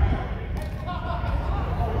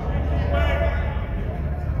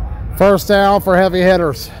 First down for Heavy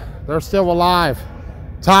Hitters. They're still alive.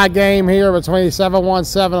 Tie game here between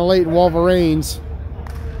 717 Elite and Wolverines.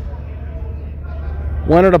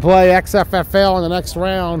 Winner to play XFFL in the next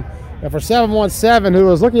round. And for 717, who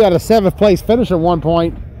was looking at a 7th place finish at one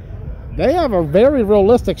point, they have a very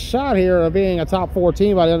realistic shot here of being a top 4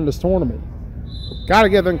 team by the end of this tournament. Got to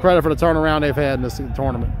give them credit for the turnaround they've had in this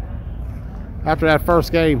tournament. After that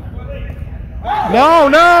first game. No,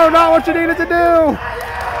 not what you needed to do.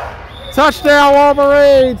 Touchdown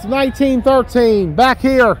Wolverines, 19-13. Back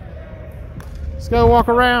here. Let's go walk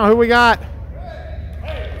around. Who we got?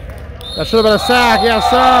 That should have been a sack. Yes,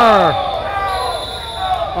 sir.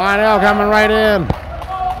 Lionel coming right in.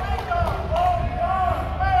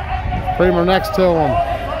 Creamer next to him.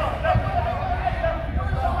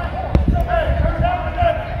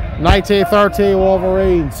 19-13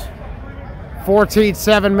 Wolverines.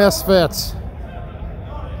 14-7 Misfits.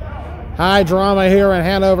 High drama here in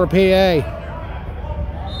Hanover, PA.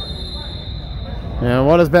 And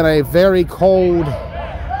what has been a very cold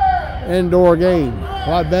indoor game. A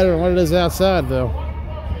lot better than what it is outside, though.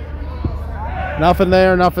 Nothing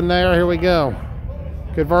there, nothing there. Here we go.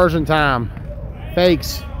 Conversion time.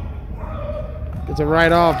 Fakes. Gets it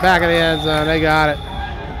right off. Back of the end zone. They got it.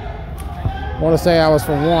 I want to say I was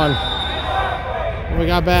for 1. What we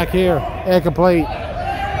got back here? Incomplete.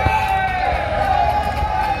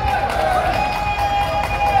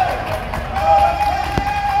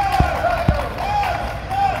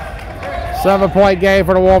 Seven-point game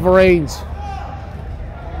for the Wolverines.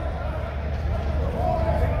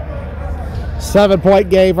 7-point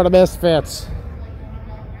game for the Misfits.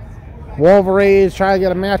 Wolverines trying to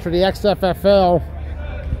get a match for the XFFL.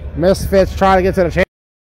 Misfits trying to get to the championship.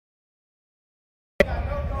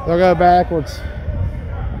 They'll go backwards.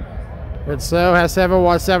 And so has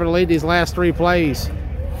 717 to lead these last 3 plays.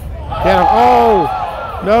 Get him.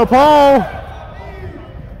 Oh! No pole!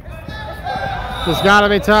 Just got to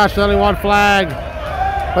be touched. Only 1 flag.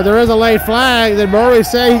 But there is a late flag. Did Murray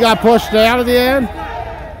say he got pushed down at the end?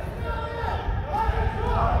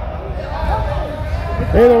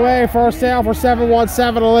 Either way, first down for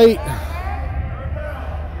 717 Elite.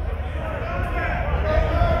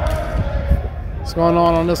 What's going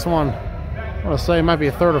on this one? I want to say it might be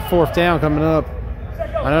a 3rd or 4th down coming up.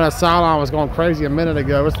 I know that sideline was going crazy a minute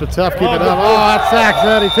ago. It's been tough keeping it up. Oh, that sack's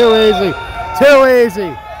Eddie. Too easy. Too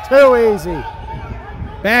easy. Too easy.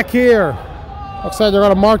 Back here. Looks like they're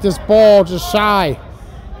going to mark this ball just shy.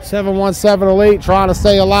 717 Elite trying to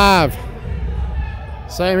stay alive.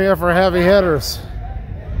 Same here for Heavy Hitters.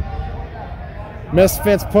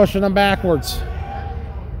 Misfits pushing them backwards.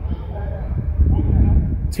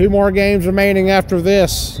 2 more games remaining after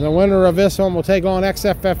this. The winner of this one will take on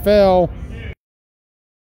XFFL.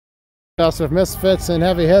 So if Misfits and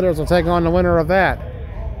Heavy Hitters will take on the winner of that.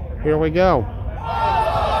 Here we go.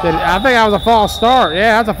 I think that was a false start.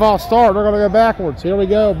 Yeah, that's a false start. They're going to go backwards. Here we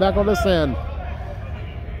go. Back on this end.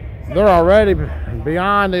 They're already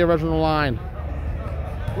beyond the original line.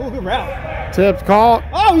 Ooh, good route. Tipped, caught.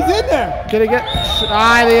 Oh, he's in there. Can he get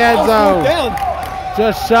shy of the end zone? Down.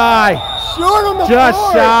 Just shy. Short on the Just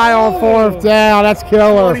board. shy on 4th down. That's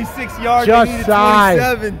killer. 26 yards. Just They needed shy.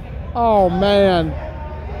 27. Oh, man.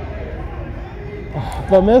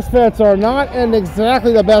 The Misfits are not in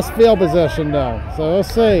exactly the best field position, though. So we'll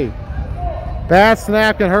see. Bad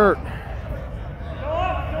snap can hurt.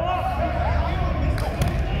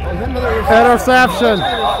 Interception.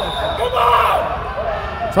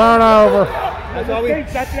 Turnover. That's all we.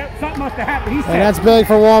 Something must have happened. He said. And that's big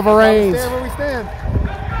for Wolverines. Stand where we stand.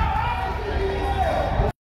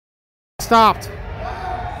 Stopped.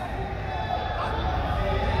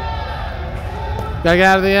 Gotta get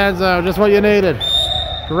out of the end zone. Just what you needed.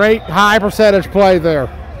 Great high percentage play there.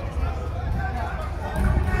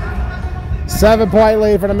 7-point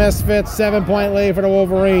lead for the Misfits. 7-point lead for the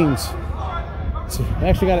Wolverines.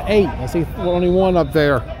 Actually got an 8. I see only 1 up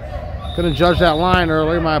there. Couldn't judge that line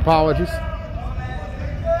earlier. My apologies.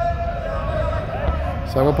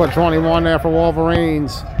 So we'll put 21 there for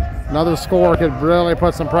Wolverines. Another score could really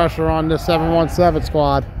put some pressure on this 7-1-7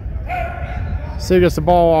 squad. See who gets the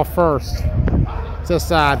ball off first. It's this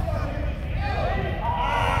side.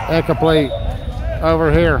 Incomplete.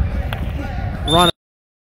 Over here. Run it.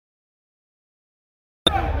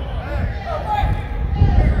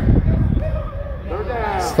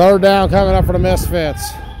 Third down coming up for the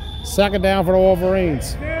Misfits. Second down for the Wolverines.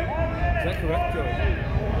 Is that correct,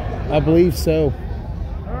 Joe? I believe so.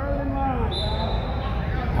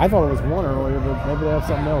 I thought it was 1 earlier, but maybe they have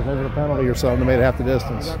something else. Maybe a penalty or something that made it half the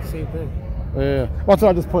distance. Not the same thing. Yeah. Well, that's what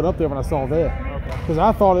I just put up there when I saw that. Because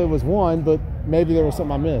I thought it was 1, but maybe there was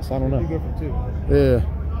something I missed. I don't know. You go for 2. Yeah.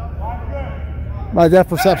 My depth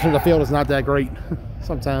perception of the field is not that great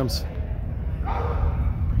sometimes.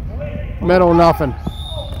 Middle, nothing.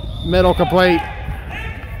 Middle, complete.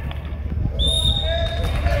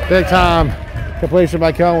 Big time. Completion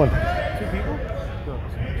by Cohen. 2 people? No,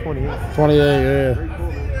 28. 28, yeah.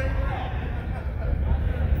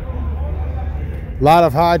 A lot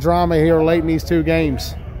of high drama here late in these 2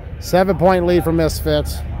 games. 7-point lead for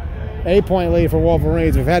Misfits. 8-point lead for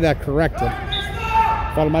Wolverines. We've had that corrected.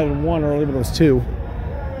 Thought it might have been 1 early, but it was 2.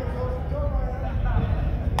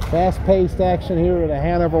 Fast-paced action here at the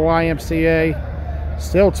Hanover YMCA.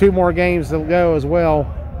 Still 2 more games to go as well.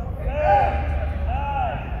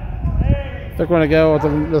 I think we're going to go with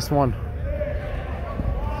this one.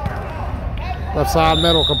 Left side,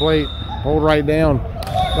 middle, complete. Hold right down.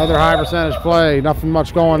 Another high percentage play. Nothing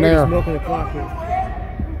much going there. Milking the clock here.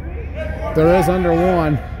 There is under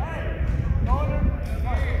 1.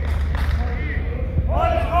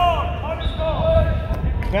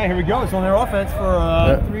 Okay, here we go. It's on their offense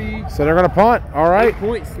for 3 So they're going to punt. All right.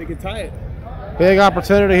 points. They can tie it. Big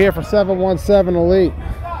opportunity here for 7-1-7 Elite.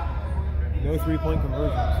 No 3-point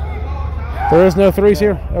conversions. There is no 3s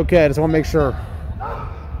here? Okay, I just want to make sure.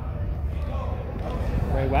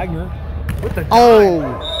 Ray Wagner. With the Oh!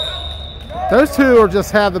 Those 2 are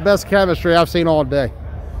just have the best chemistry I've seen all day.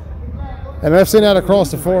 And I've seen that across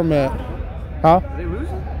the format. Huh? Are they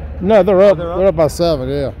losing? No, they're up. They're up by 7,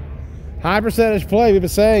 yeah. High percentage play. We've been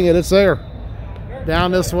saying it. It's there.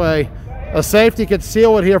 Down this way. A safety could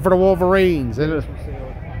seal it here for the Wolverines.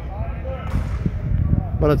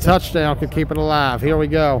 But a touchdown could keep it alive. Here we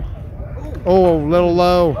go. Oh, a little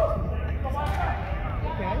low.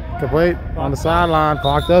 Complete on the sideline.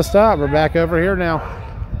 Clock does stop. We're back over here now.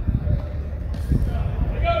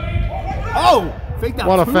 Oh! Faked out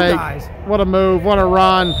What a 2 fake. guys. What a move. What a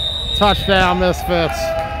run. Touchdown, Misfits.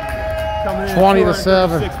 Coming in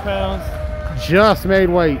 20-7. 6 pounds. Just made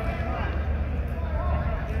weight.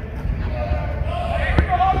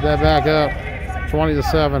 Put that back up.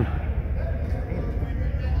 20-7.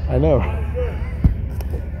 I know.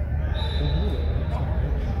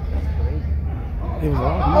 He was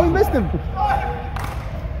on. Oh, we missed him.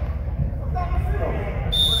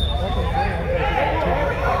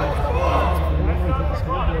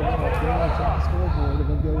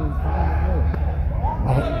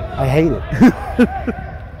 I hate it.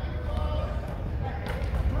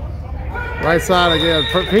 Right side again.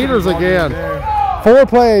 Peters again. 4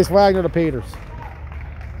 plays, Wagner to Peters.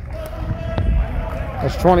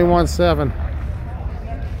 That's 21-7.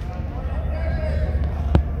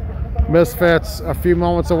 Misfits a few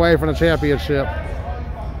moments away from the championship.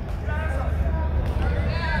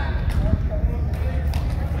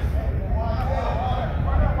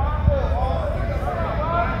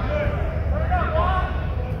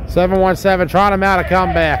 (7-1-7) trying them out a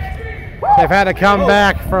comeback. They've had to come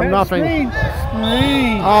back from nothing.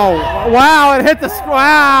 Oh, wow, it hit the,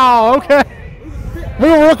 wow, okay. We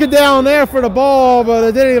were looking down there for the ball, but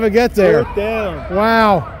it didn't even get there.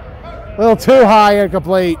 Wow, a little too high,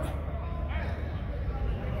 incomplete.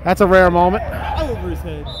 That's a rare moment. Over his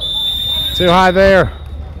head. Too high there.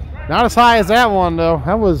 Not as high as that one, though.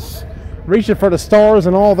 That was reaching for the stars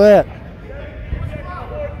and all that.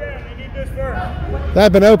 That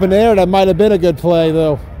had been open air, that might have been a good play,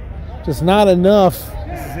 though. Just not enough.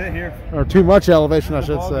 This is it here. Or too much elevation, I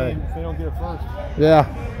should say. If they don't get it first. Yeah,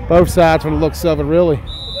 both sides when it looks of it, really.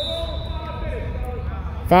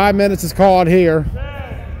 5 minutes is called here.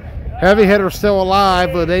 Heavy hitter's still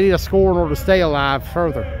alive, but they need a score in order to stay alive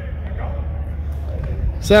further.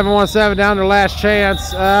 7-1-7 down their last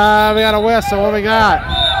chance. We got a whistle. What we got?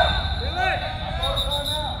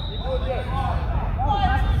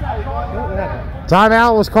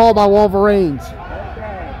 Timeout was called by Wolverines.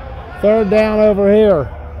 3rd down over here.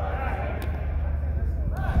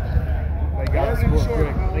 They got to score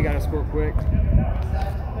quick. They got to score quick.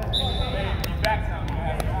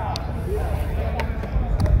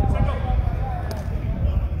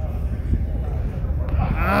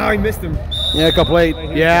 Oh, he missed him. Yeah, complete.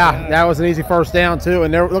 Yeah, that was an easy first down, too.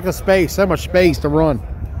 And there, look at space. So much space to run.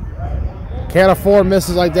 Can't afford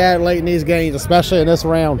misses like that late in these games, especially in this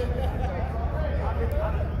round.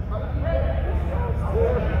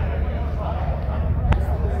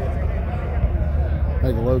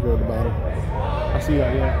 Like the logo at the bottom. I see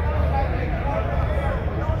that, yeah.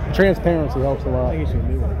 Transparency helps a lot. I think it's a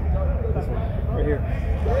new one. This one, right here.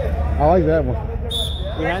 I like that one.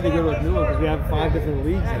 We had to go with new one because we have 5 different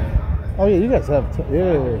leagues now. Oh yeah, you guys have.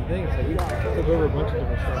 Yeah. Things, so we took over a bunch of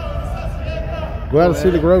different stuff. Glad to see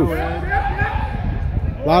the growth.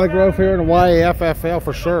 A lot of growth here in the YAFFL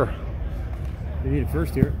for sure. They need it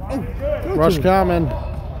first here. Oh, Rush coming.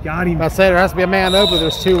 got him. I say there has to be a man open.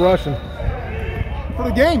 There's 2 rushing. For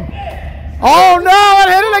the game. Oh no! It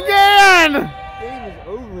hit it again. Game is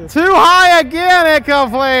over. Too high again.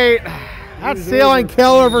 Incomplete. That's ceiling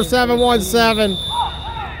killer for 7-1-7.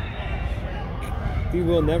 He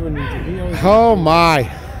will never need to. He always Oh my!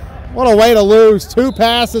 What a way to lose. 2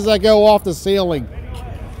 passes that go off the ceiling.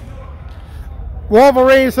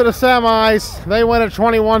 Wolverines to the semis. They win at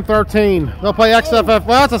 21-13. They'll play XFFL.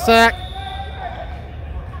 Well, that's a sack.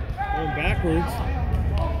 going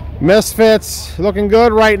backwards. Misfits looking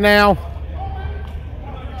good right now.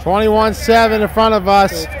 21-7 in front of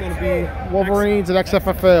us. So it's going to be Wolverines at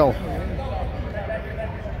XFFL.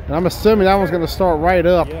 And I'm assuming that one's going to start right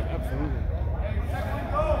up. Yeah, absolutely.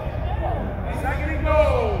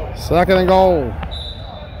 2nd and goal.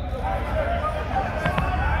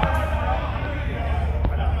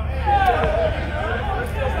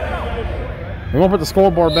 We won't put the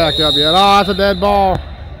scoreboard back up yet. Oh, that's a dead ball.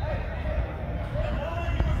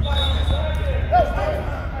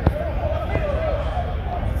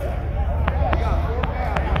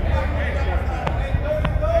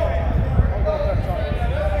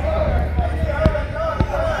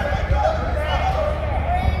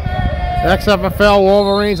 XFFL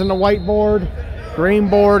Wolverines on the whiteboard. Green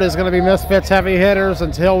board is going to be Misfits heavy hitters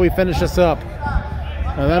until we finish this up.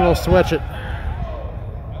 And then we'll switch it.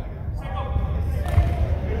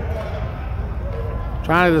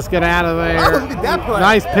 Trying to just get out of there. Look at that play.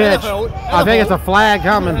 Nice pitch. I think it's a flag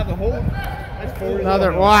coming.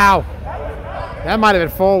 Another, wow. That might have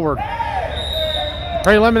been forward.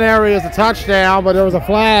 Preliminary is a touchdown, but there was a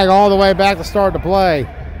flag all the way back to start the play.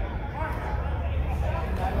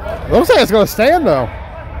 Looks like it's going to stand, though.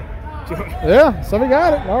 Yeah, somebody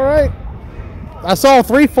got it. All right. I saw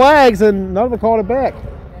 3 flags, and none of them called it back.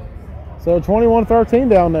 So 21-13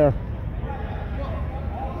 down there.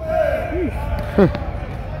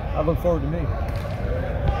 I look forward to me.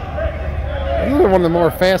 These are one of the more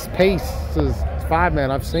fast-paced 5-man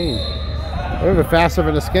I've seen. They're even faster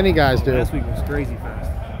than the skinny guys do. Last week was crazy fast.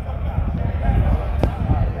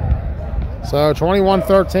 So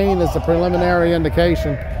 21-13 is the preliminary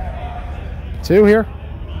indication. 2 here.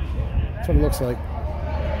 That's what it looks like.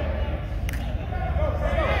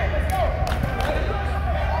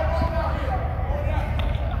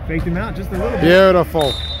 Faked him out just a little bit.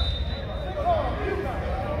 Beautiful.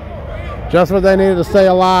 Just what they needed to stay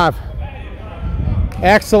alive.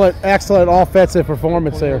 Excellent, excellent offensive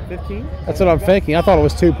performance there. 15? That's what I'm thinking. I thought it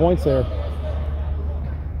was 2 points there.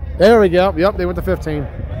 There we go. Yep, they went to 15.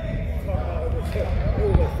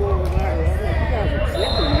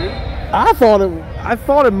 I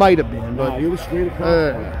thought it might have been, but He was straight across.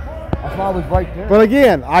 That's why I was right there. but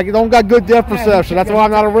again, I don't got good depth perception. That's why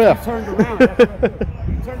I'm not a ref. He turned around. He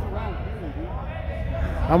turned around.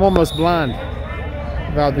 I'm almost blind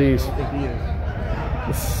about these. I think he is.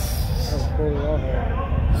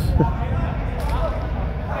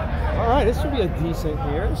 All right, this should be a decent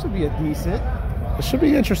here. This should be a decent. It should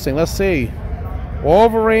be interesting. Let's see.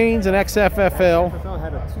 Wolverines and XFFL. XFL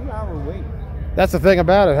had a 2-hour wait. That's the thing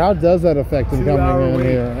about it. How does that affect them 2 hour coming in wait.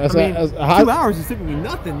 here? I mean, 2 hours is typically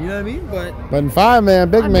nothing, you know what I mean? But But in 5-man,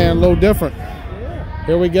 big man, a little different. yeah.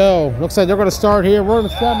 Here we go. Looks like they're going to start here. We're in the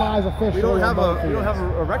semis officially. We don't have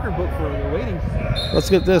a record book for the waiting. Let's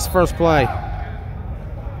get this first play.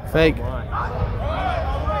 Fake.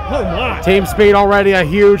 Oh my. Team speed already a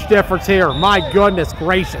huge difference here. My goodness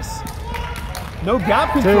gracious. No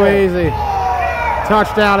gap control. Too easy.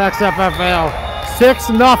 Touchdown XFFL.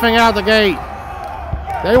 6-0 out the gate.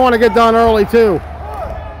 They want to get done early too.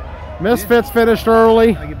 Misfits finished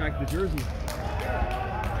early. I get back to the jersey.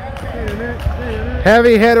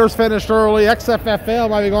 Heavy hitters finished early. XFFL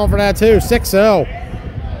might be going for that too. 6-0.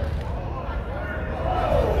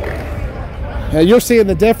 Now you're seeing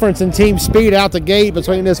the difference in team speed out the gate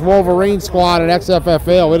between this Wolverine squad and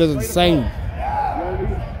XFFL. It is insane.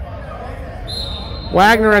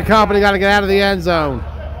 Wagner and company got to get out of the end zone.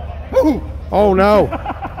 Ooh. Oh no.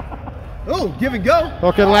 Oh, give and go.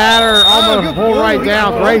 Looking ladder, almost pull right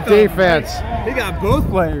down. Great defense. He got both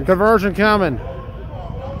players. Conversion coming.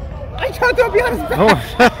 I tried to throw it behind his back. Oh,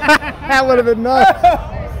 that would have been nuts.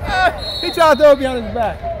 He tried to throw it behind his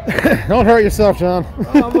back. Don't hurt yourself, John.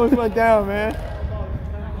 I almost went down, man.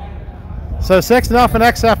 So 6-0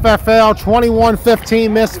 XFFL,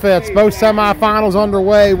 21-15 Misfits. Both semifinals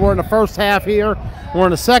underway. We're in the first half here. We're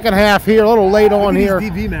in the second half here. A little late on here. These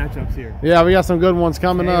DB matchups here. Yeah, we got some good ones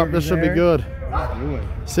coming up. This should be good.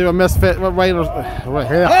 See what Misfit. What Raiders?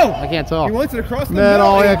 I can't tell. He wants it across the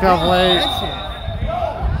middle. middle. Incomplete.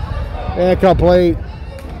 Incomplete.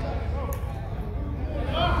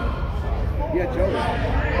 Yeah, Joey.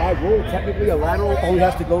 By rule, technically a lateral only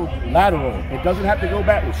has to go lateral. It doesn't have to go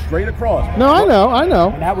backwards, straight across. No, I know.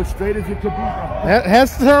 And that was straight as it could be.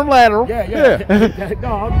 Hence the term lateral. Yeah.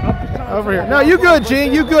 No, I'm just trying Over here. No, you good,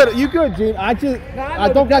 Gene. You good, Gene. I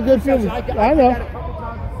don't got good feelings. I know.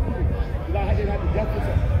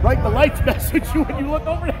 Right, the lights message you when you look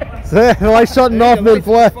over there. The lights shutting off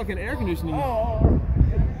mid-play. Fucking air conditioning.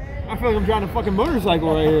 I feel like I'm driving a fucking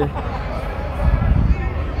motorcycle right here.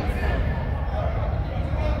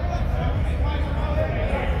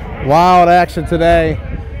 Wild action today.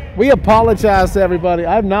 We apologize to everybody.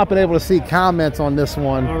 I've not been able to see comments on this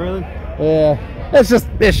one. Oh, really? Yeah. It's just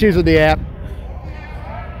issues with the app.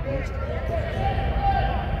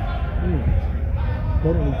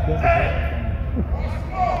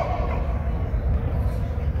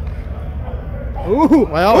 Ooh.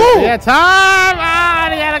 Well, yeah,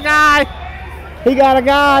 time. He had a guy. He got a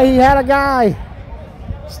guy. He had a guy.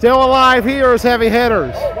 Still alive here is heavy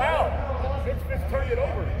hitters.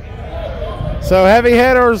 So heavy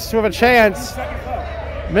hitters with a chance.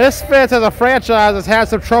 Misfits as a franchise has had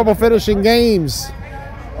some trouble finishing games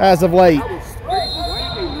as of late.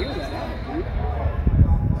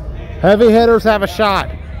 Heavy hitters have a shot.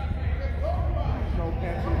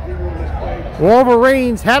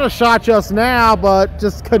 Wolverines had a shot just now, but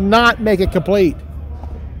just could not make it complete.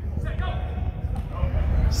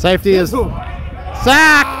 Safety is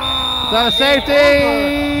sack. Got a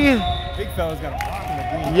safety. Big fella's got a block in the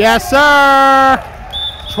green. Yes, sir.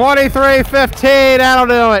 23-15. That'll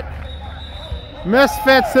do it.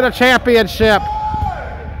 Misfits to the championship.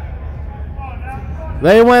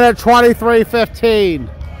 They win at 23-15.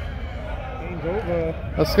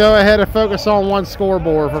 Let's go ahead and focus on one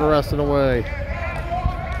scoreboard for the rest of the way.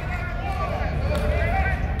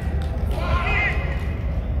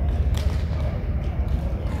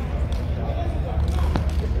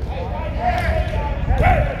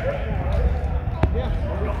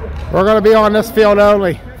 We're going to be on this field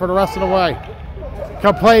only for the rest of the way.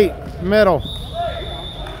 Complete, middle.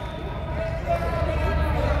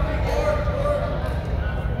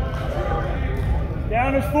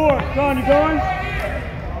 Down is 4. John, you going?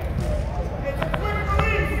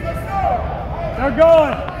 They're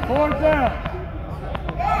going. 4 down.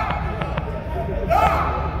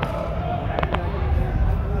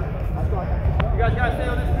 You guys gotta stay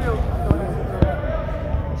on this field.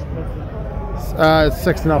 It's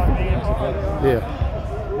 6-0. Yeah.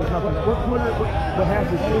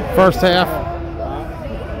 First half.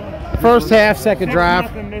 First half, second drive.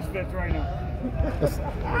 Nothing Misfits right now.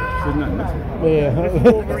 Yeah.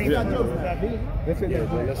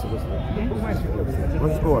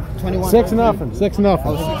 What's the score? 6-0.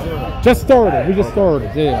 6-0. Just started. We just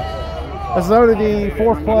started. Yeah. Let's go to the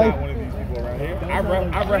fourth play. I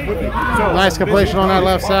ref with you. Nice completion on that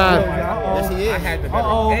left side. Yes, he is.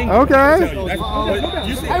 Okay.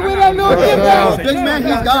 Big man,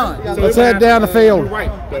 he's gone. Let's head down the field.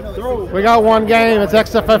 We got one game. It's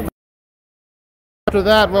XFFL. After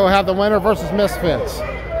that, we'll have the winner versus Misfits.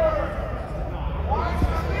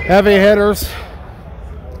 Heavy hitters.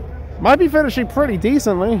 Might be finishing pretty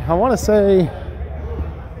decently. I want to say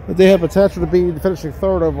that they have potential to be finishing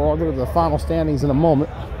third overall. I'll go to the final standings in a moment.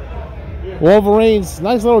 Wolverines,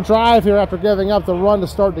 nice little drive here after giving up the run to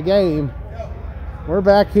start the game. We're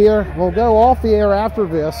back here. We'll go off the air after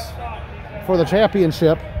this for the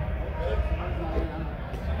championship.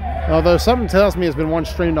 Although something tells me it's been one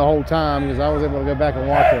stream the whole time because I was able to go back and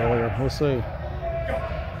watch earlier. We'll see.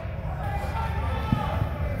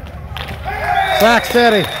 Sack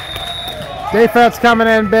steady. Defense coming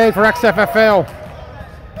in big for XFFL.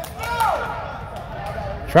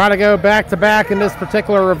 Try to go back-to-back in this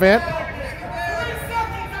particular event.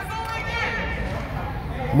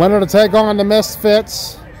 Winner to take on the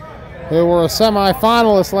Misfits, who were a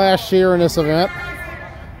semi-finalist last year in this event.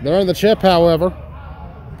 They're in the chip, however.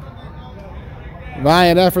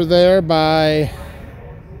 Valiant effort there by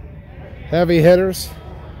heavy hitters.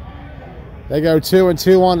 They go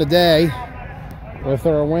 2-2 on the day, with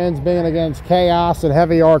their wins being against Chaos and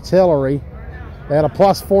Heavy Artillery. They had a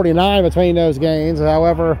plus 49 between those games,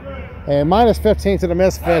 however, and minus 15 to the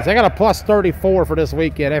Misfits. They got a plus 34 for this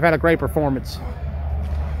weekend. They've had a great performance.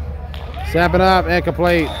 Snapping up,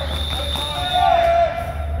 incomplete.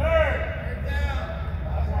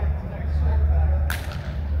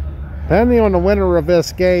 Depending on the winner of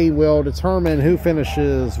this game will determine who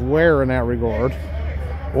finishes where in that regard.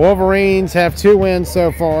 Wolverines have 2 wins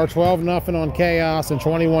so far, 12-0 on Chaos and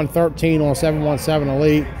 21-13 on 717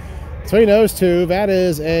 Elite. Between those two, that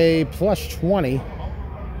is a plus 20.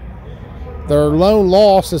 Their lone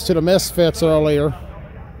loss is to the Misfits earlier.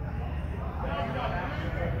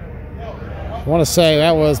 I want to say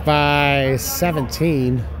that was by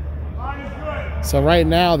 17. So right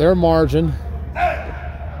now, their margin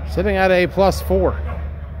sitting at a plus 4.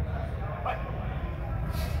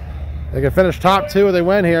 They can finish top 2 if they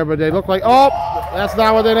win here, but they look like, oh, that's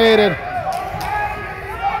not what they needed.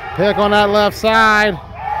 Pick on that left side.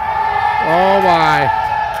 Oh my.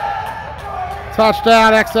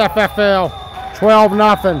 Touchdown XFFL,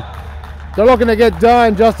 12-0. They're looking to get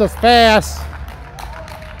done just as fast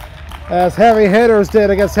as heavy hitters did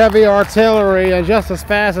against Heavy Artillery and just as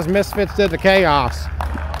fast as Misfits did to Chaos.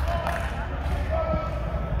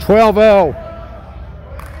 12-0.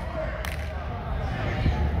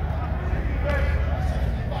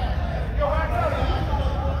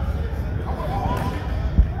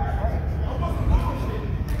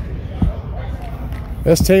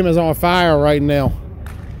 This team is on fire right now.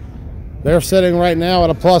 They're sitting right now at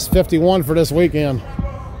a plus 51 for this weekend.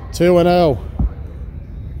 2-0.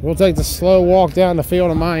 We'll take the slow walk down the field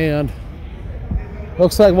on my end.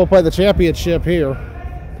 Looks like we'll play the championship here.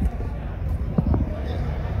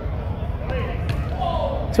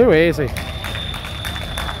 Too easy.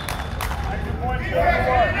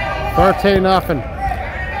 13-0.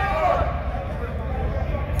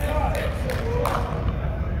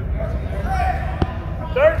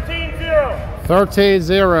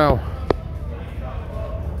 13-0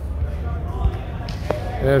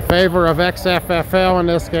 in favor of XFFL in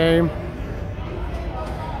this game.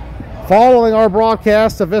 Following our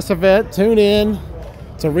broadcast of this event, tune in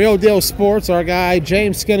to Real Deal Sports. Our guy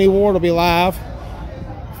James Skinny Ward will be live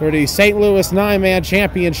for the St. Louis 9-Man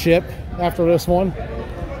Championship after this one,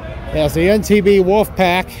 as the NTB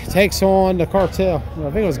Wolfpack takes on the Cartel.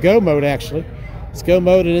 I think it was Go Mode actually. It's Go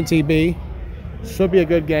Mode and NTB. Should be a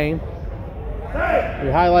good game. We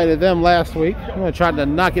highlighted them last week. I'm going to try to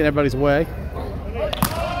not get in everybody's way.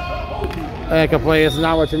 Incomplete is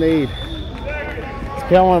not what you need. It's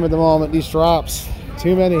killing them at the moment, these drops.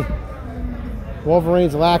 Too many.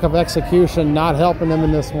 Wolverines' lack of execution not helping them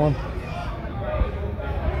in this one.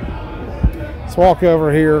 Let's walk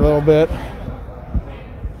over here a little bit.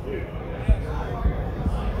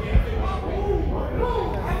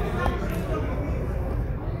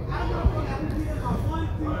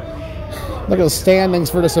 Look at the standings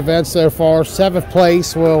for this event so far. 7th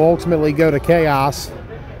place will ultimately go to Chaos.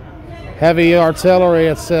 Heavy Artillery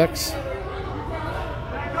at 6.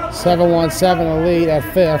 717 Elite at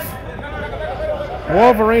 5th.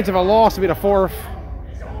 Wolverines have a loss to be the 4th.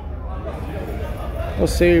 We'll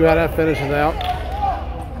see how that finishes out.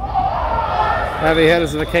 Heavy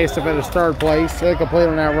hitters in the case to finish 3rd place. Incomplete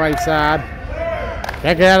on that right side.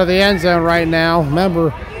 Can't get out of the end zone right now.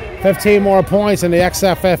 Remember, 15 more points and the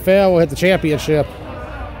XFFL will hit the championship.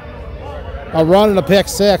 A run and a pick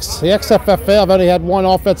 6. The XFFL have only had 1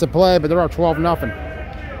 offensive play, but they're up 12-0.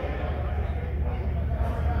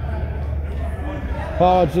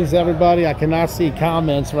 Apologies, everybody. I cannot see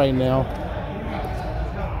comments right now.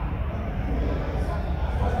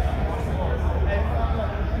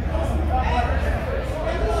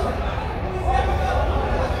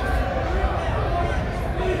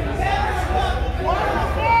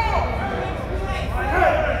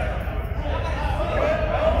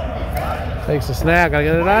 Takes a snap, gotta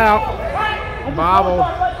get it out. Bobble.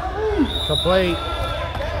 Complete.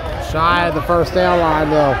 Shy of the first down line,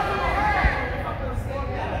 though.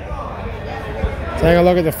 Take a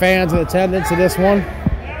look at the fans in attendance of this one.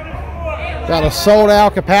 Got a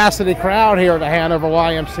sold-out capacity crowd here at the Hanover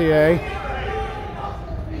YMCA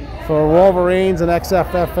for Wolverines and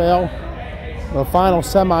XFFL, the final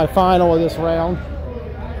semifinal of this round.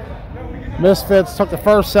 Misfits took the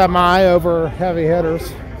first semi over Heavy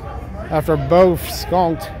Hitters after both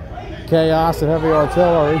skunked Chaos and Heavy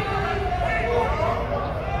Artillery.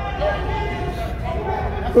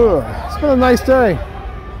 It's been a nice day.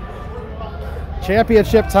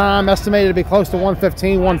 Championship time estimated to be close to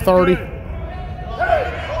 115, 130.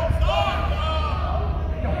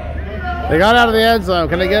 They got out of the end zone.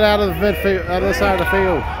 Can they get out of the midfield, out of this side of the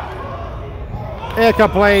field?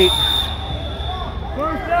 Incomplete.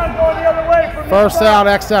 First down going the other way. First down,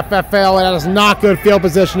 XFFL, and that is not good field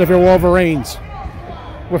position if you're Wolverines.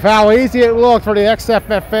 With how easy it looked for the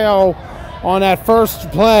XFFL on that first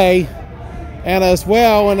play, and as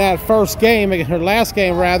well in that first game, or last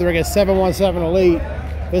game rather, against 717 Elite,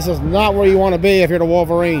 this is not where you want to be if you're the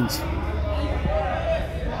Wolverines.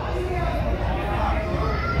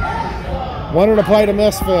 Wanted to play the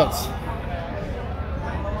Misfits.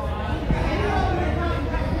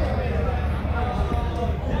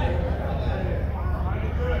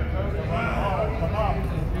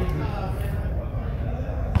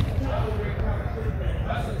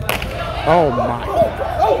 Oh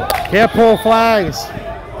my. Can't pull flags.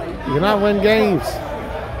 You cannot win games.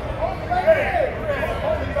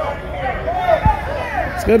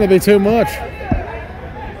 It's going to be too much.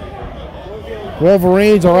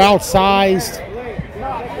 Wolverines are outsized,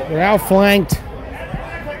 they're outflanked,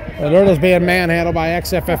 and they're just being manhandled by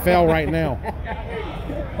XFFL right now.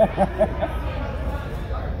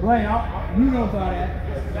 Blaine, you know about that.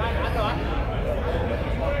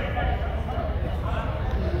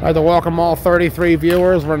 I'd like to welcome all 33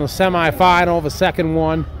 viewers. We're in the semifinal of the second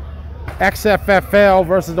one. XFFL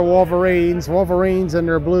versus the Wolverines. Wolverines in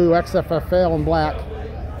their blue, XFFL in black.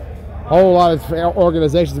 Whole lot of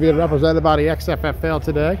organizations being represented by the XFFL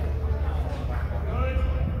today.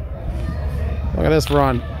 Look at this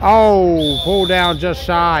run. Oh, pulled down just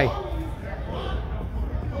shy.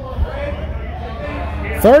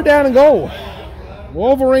 Third down and goal.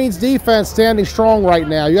 Wolverines defense standing strong right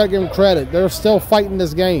now. You got to give them credit. They're still fighting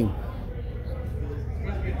this game.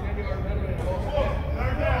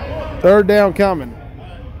 Third down coming.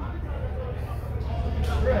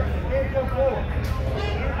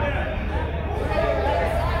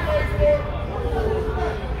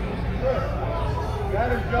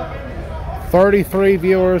 $33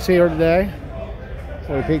 viewers here today.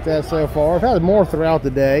 So we peaked that so far. I've had more throughout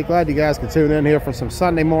the day. Glad you guys could tune in here for some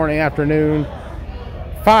Sunday morning, afternoon,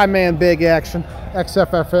 5-man big action.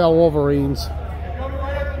 XFFL Wolverines.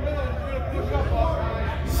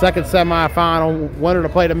 Second semifinal. Winner to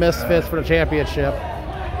play the Misfits for the championship.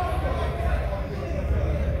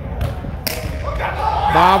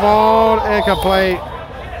 Bobbled, incomplete.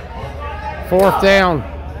 Fourth down.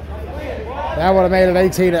 That would have made it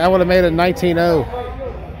 18. That would have made it 19-0.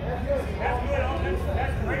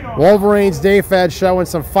 Wolverines defense showing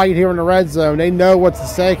some fight here in the red zone. They know what's at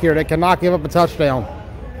stake here. They cannot give up a touchdown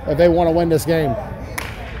if they want to win this game.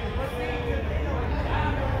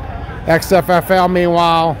 XFFL,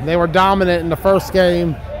 meanwhile, they were dominant in the first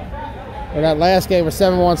game. And that last game was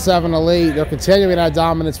 717 Elite. They're continuing that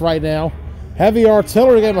dominance right now. Heavy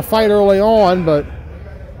Artillery gave a fight early on, but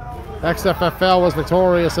XFFL was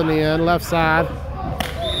victorious in the end. Left side.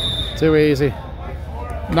 Too easy.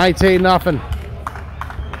 19-0.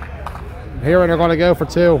 Here they're going to go for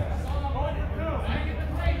 2.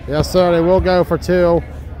 Yes, sir, they will go for 2.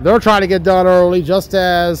 They're trying to get done early, just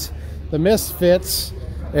as the Misfits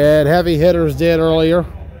and Heavy Hitters did earlier.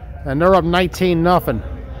 And they're up 19-0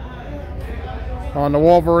 on the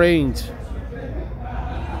Wolverines.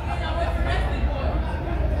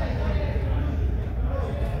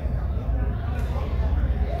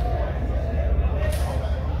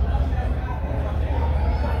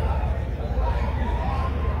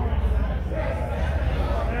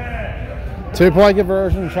 Two-point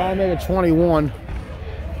conversion, trying to make it 21.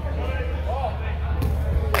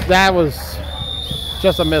 That was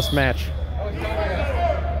just a mismatch.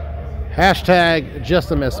 Hashtag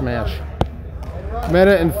just a mismatch.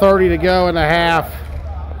 Minute and 30 to go in the half.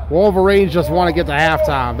 Wolverines just want to get to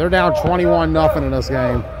halftime. They're down 21-0 in this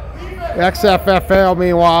game. XFFL,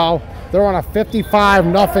 meanwhile, they're on a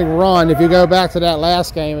 55-0 run if you go back to that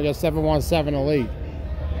last game against 717 Elite.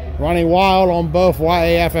 Running wild on both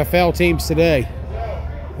YAFFL teams today.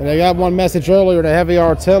 And they got one message earlier to Heavy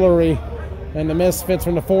Artillery And the Misfits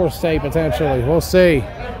from the 4th state, potentially. We'll see.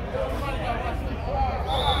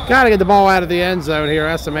 Got to get the ball out of the end zone here.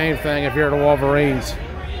 That's the main thing if you're the Wolverines.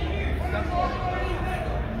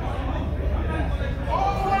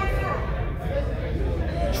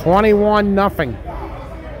 $21-0.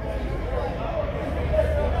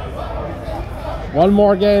 One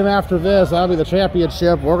more game after this. That'll be the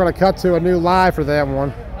championship. We're going to cut to a new live for that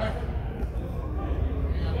one.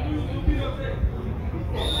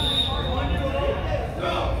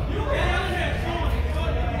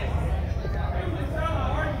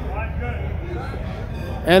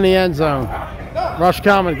 In the end zone. Rush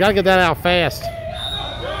coming. Got to get that out fast.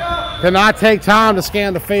 Cannot take time to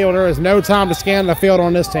scan the field. There is no time to scan the field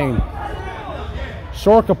on this team.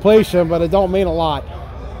 Short completion, but it don't mean a lot.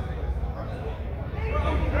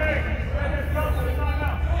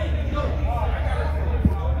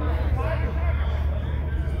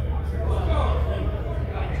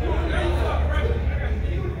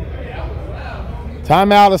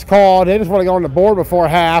 Timeout is called. They just want to go on the board before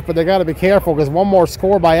half, but they got to be careful because one more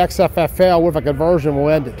score by XFFL with a conversion will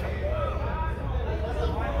end it.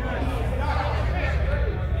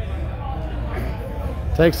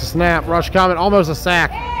 Takes the snap. Rush coming. Almost a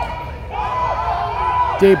sack.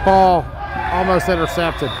 Deep ball. Almost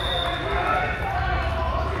intercepted.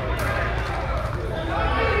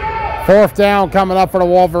 4th down coming up for the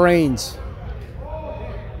Wolverines.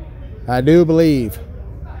 I do believe.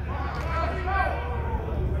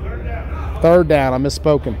 3rd down, I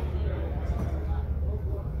misspoken.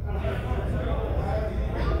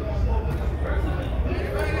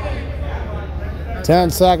 Ten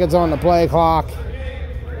seconds on the play clock.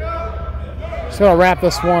 Just gonna wrap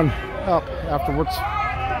this one up afterwards.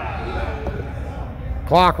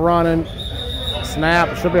 Clock running.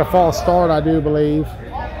 Snap. Should be a false start, I do believe.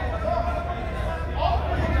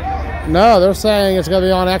 No, they're saying it's gonna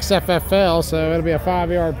be on XFFL, so it'll be a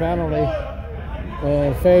 5-yard penalty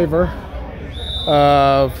in favor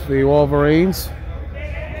of the Wolverines.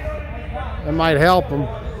 It might help them.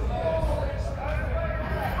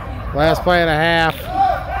 Last play and a half.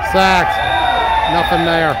 Sacked. Nothing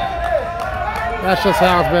there. That's just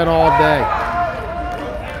how it's been all day.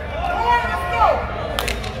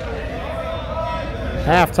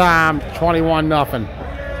 Halftime,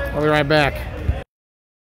 21-0. We'll be right back.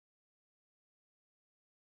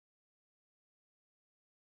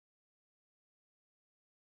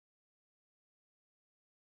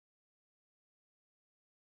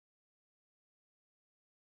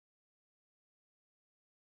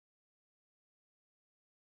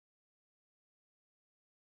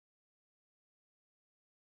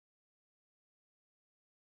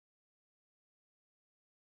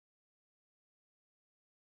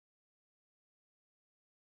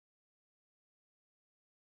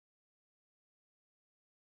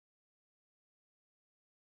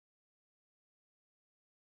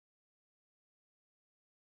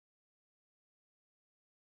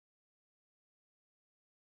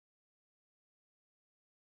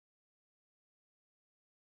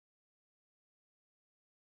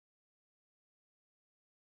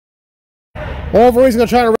 Wolverines going to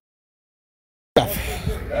try to...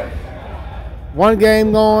 One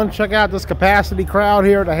game going. Check out this capacity crowd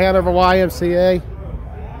here at the Hanover YMCA.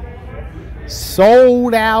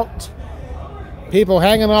 Sold out. People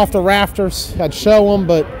hanging off the rafters. I'd show them,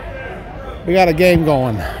 but we got a game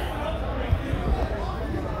going.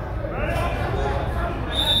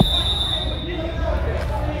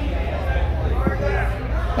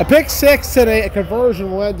 A pick six and a conversion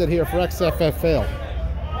will end it here for XFFL.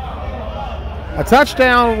 A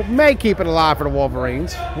touchdown may keep it alive for the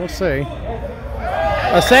Wolverines. We'll see.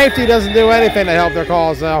 A safety doesn't do anything to help their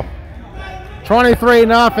cause, though.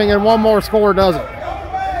 23-0, and one more score doesn't.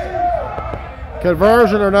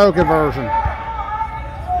 Conversion or no conversion.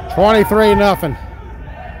 23-0.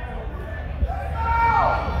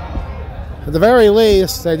 At the very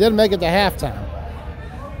least, they did make it to halftime.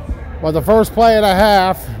 But the first play and a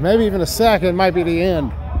half, maybe even a second, might be the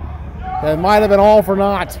end. It might have been all for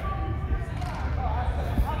naught.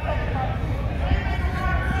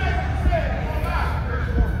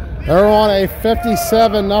 They're on a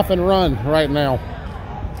 57-0 run right now.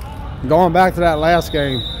 Going back to that last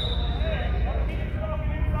game.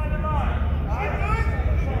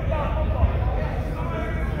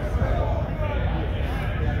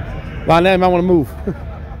 Lionel might want to move.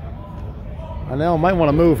 Lionel might want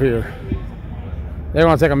to move here. They're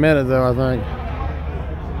going to take a minute, though, I think.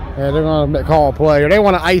 Yeah, they're going to call a play. Or they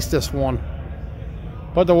want to ice this one.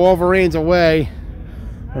 Put the Wolverines away.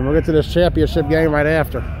 And we'll get to this championship game right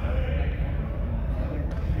after.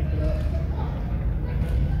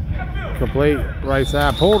 Complete right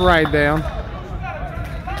side. Pulled right down.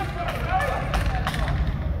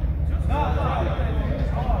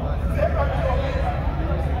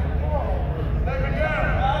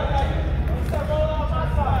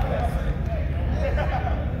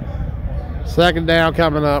 Second down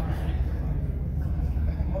coming up.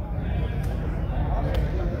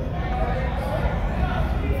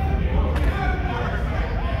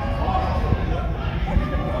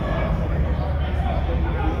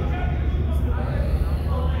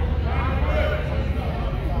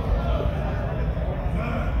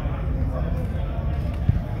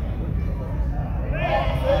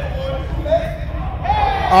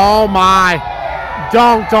 Oh my,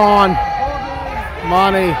 dunked on.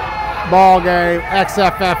 Money, ball game,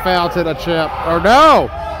 XFFL to the chip. Or no,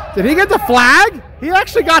 did he get the flag? He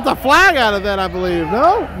actually got the flag out of that, I believe.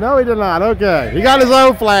 No? No, he did not. Okay, he got his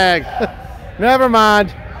own flag. Never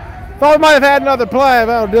mind. Thought we might have had another play, but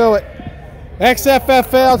that'll do it.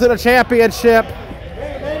 XFFL to the championship.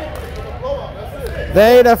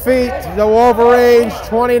 They defeat the Wolverines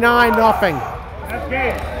 29-0. That's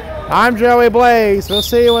game. I'm Joey Blaze. We'll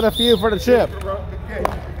see you in a few for the chip.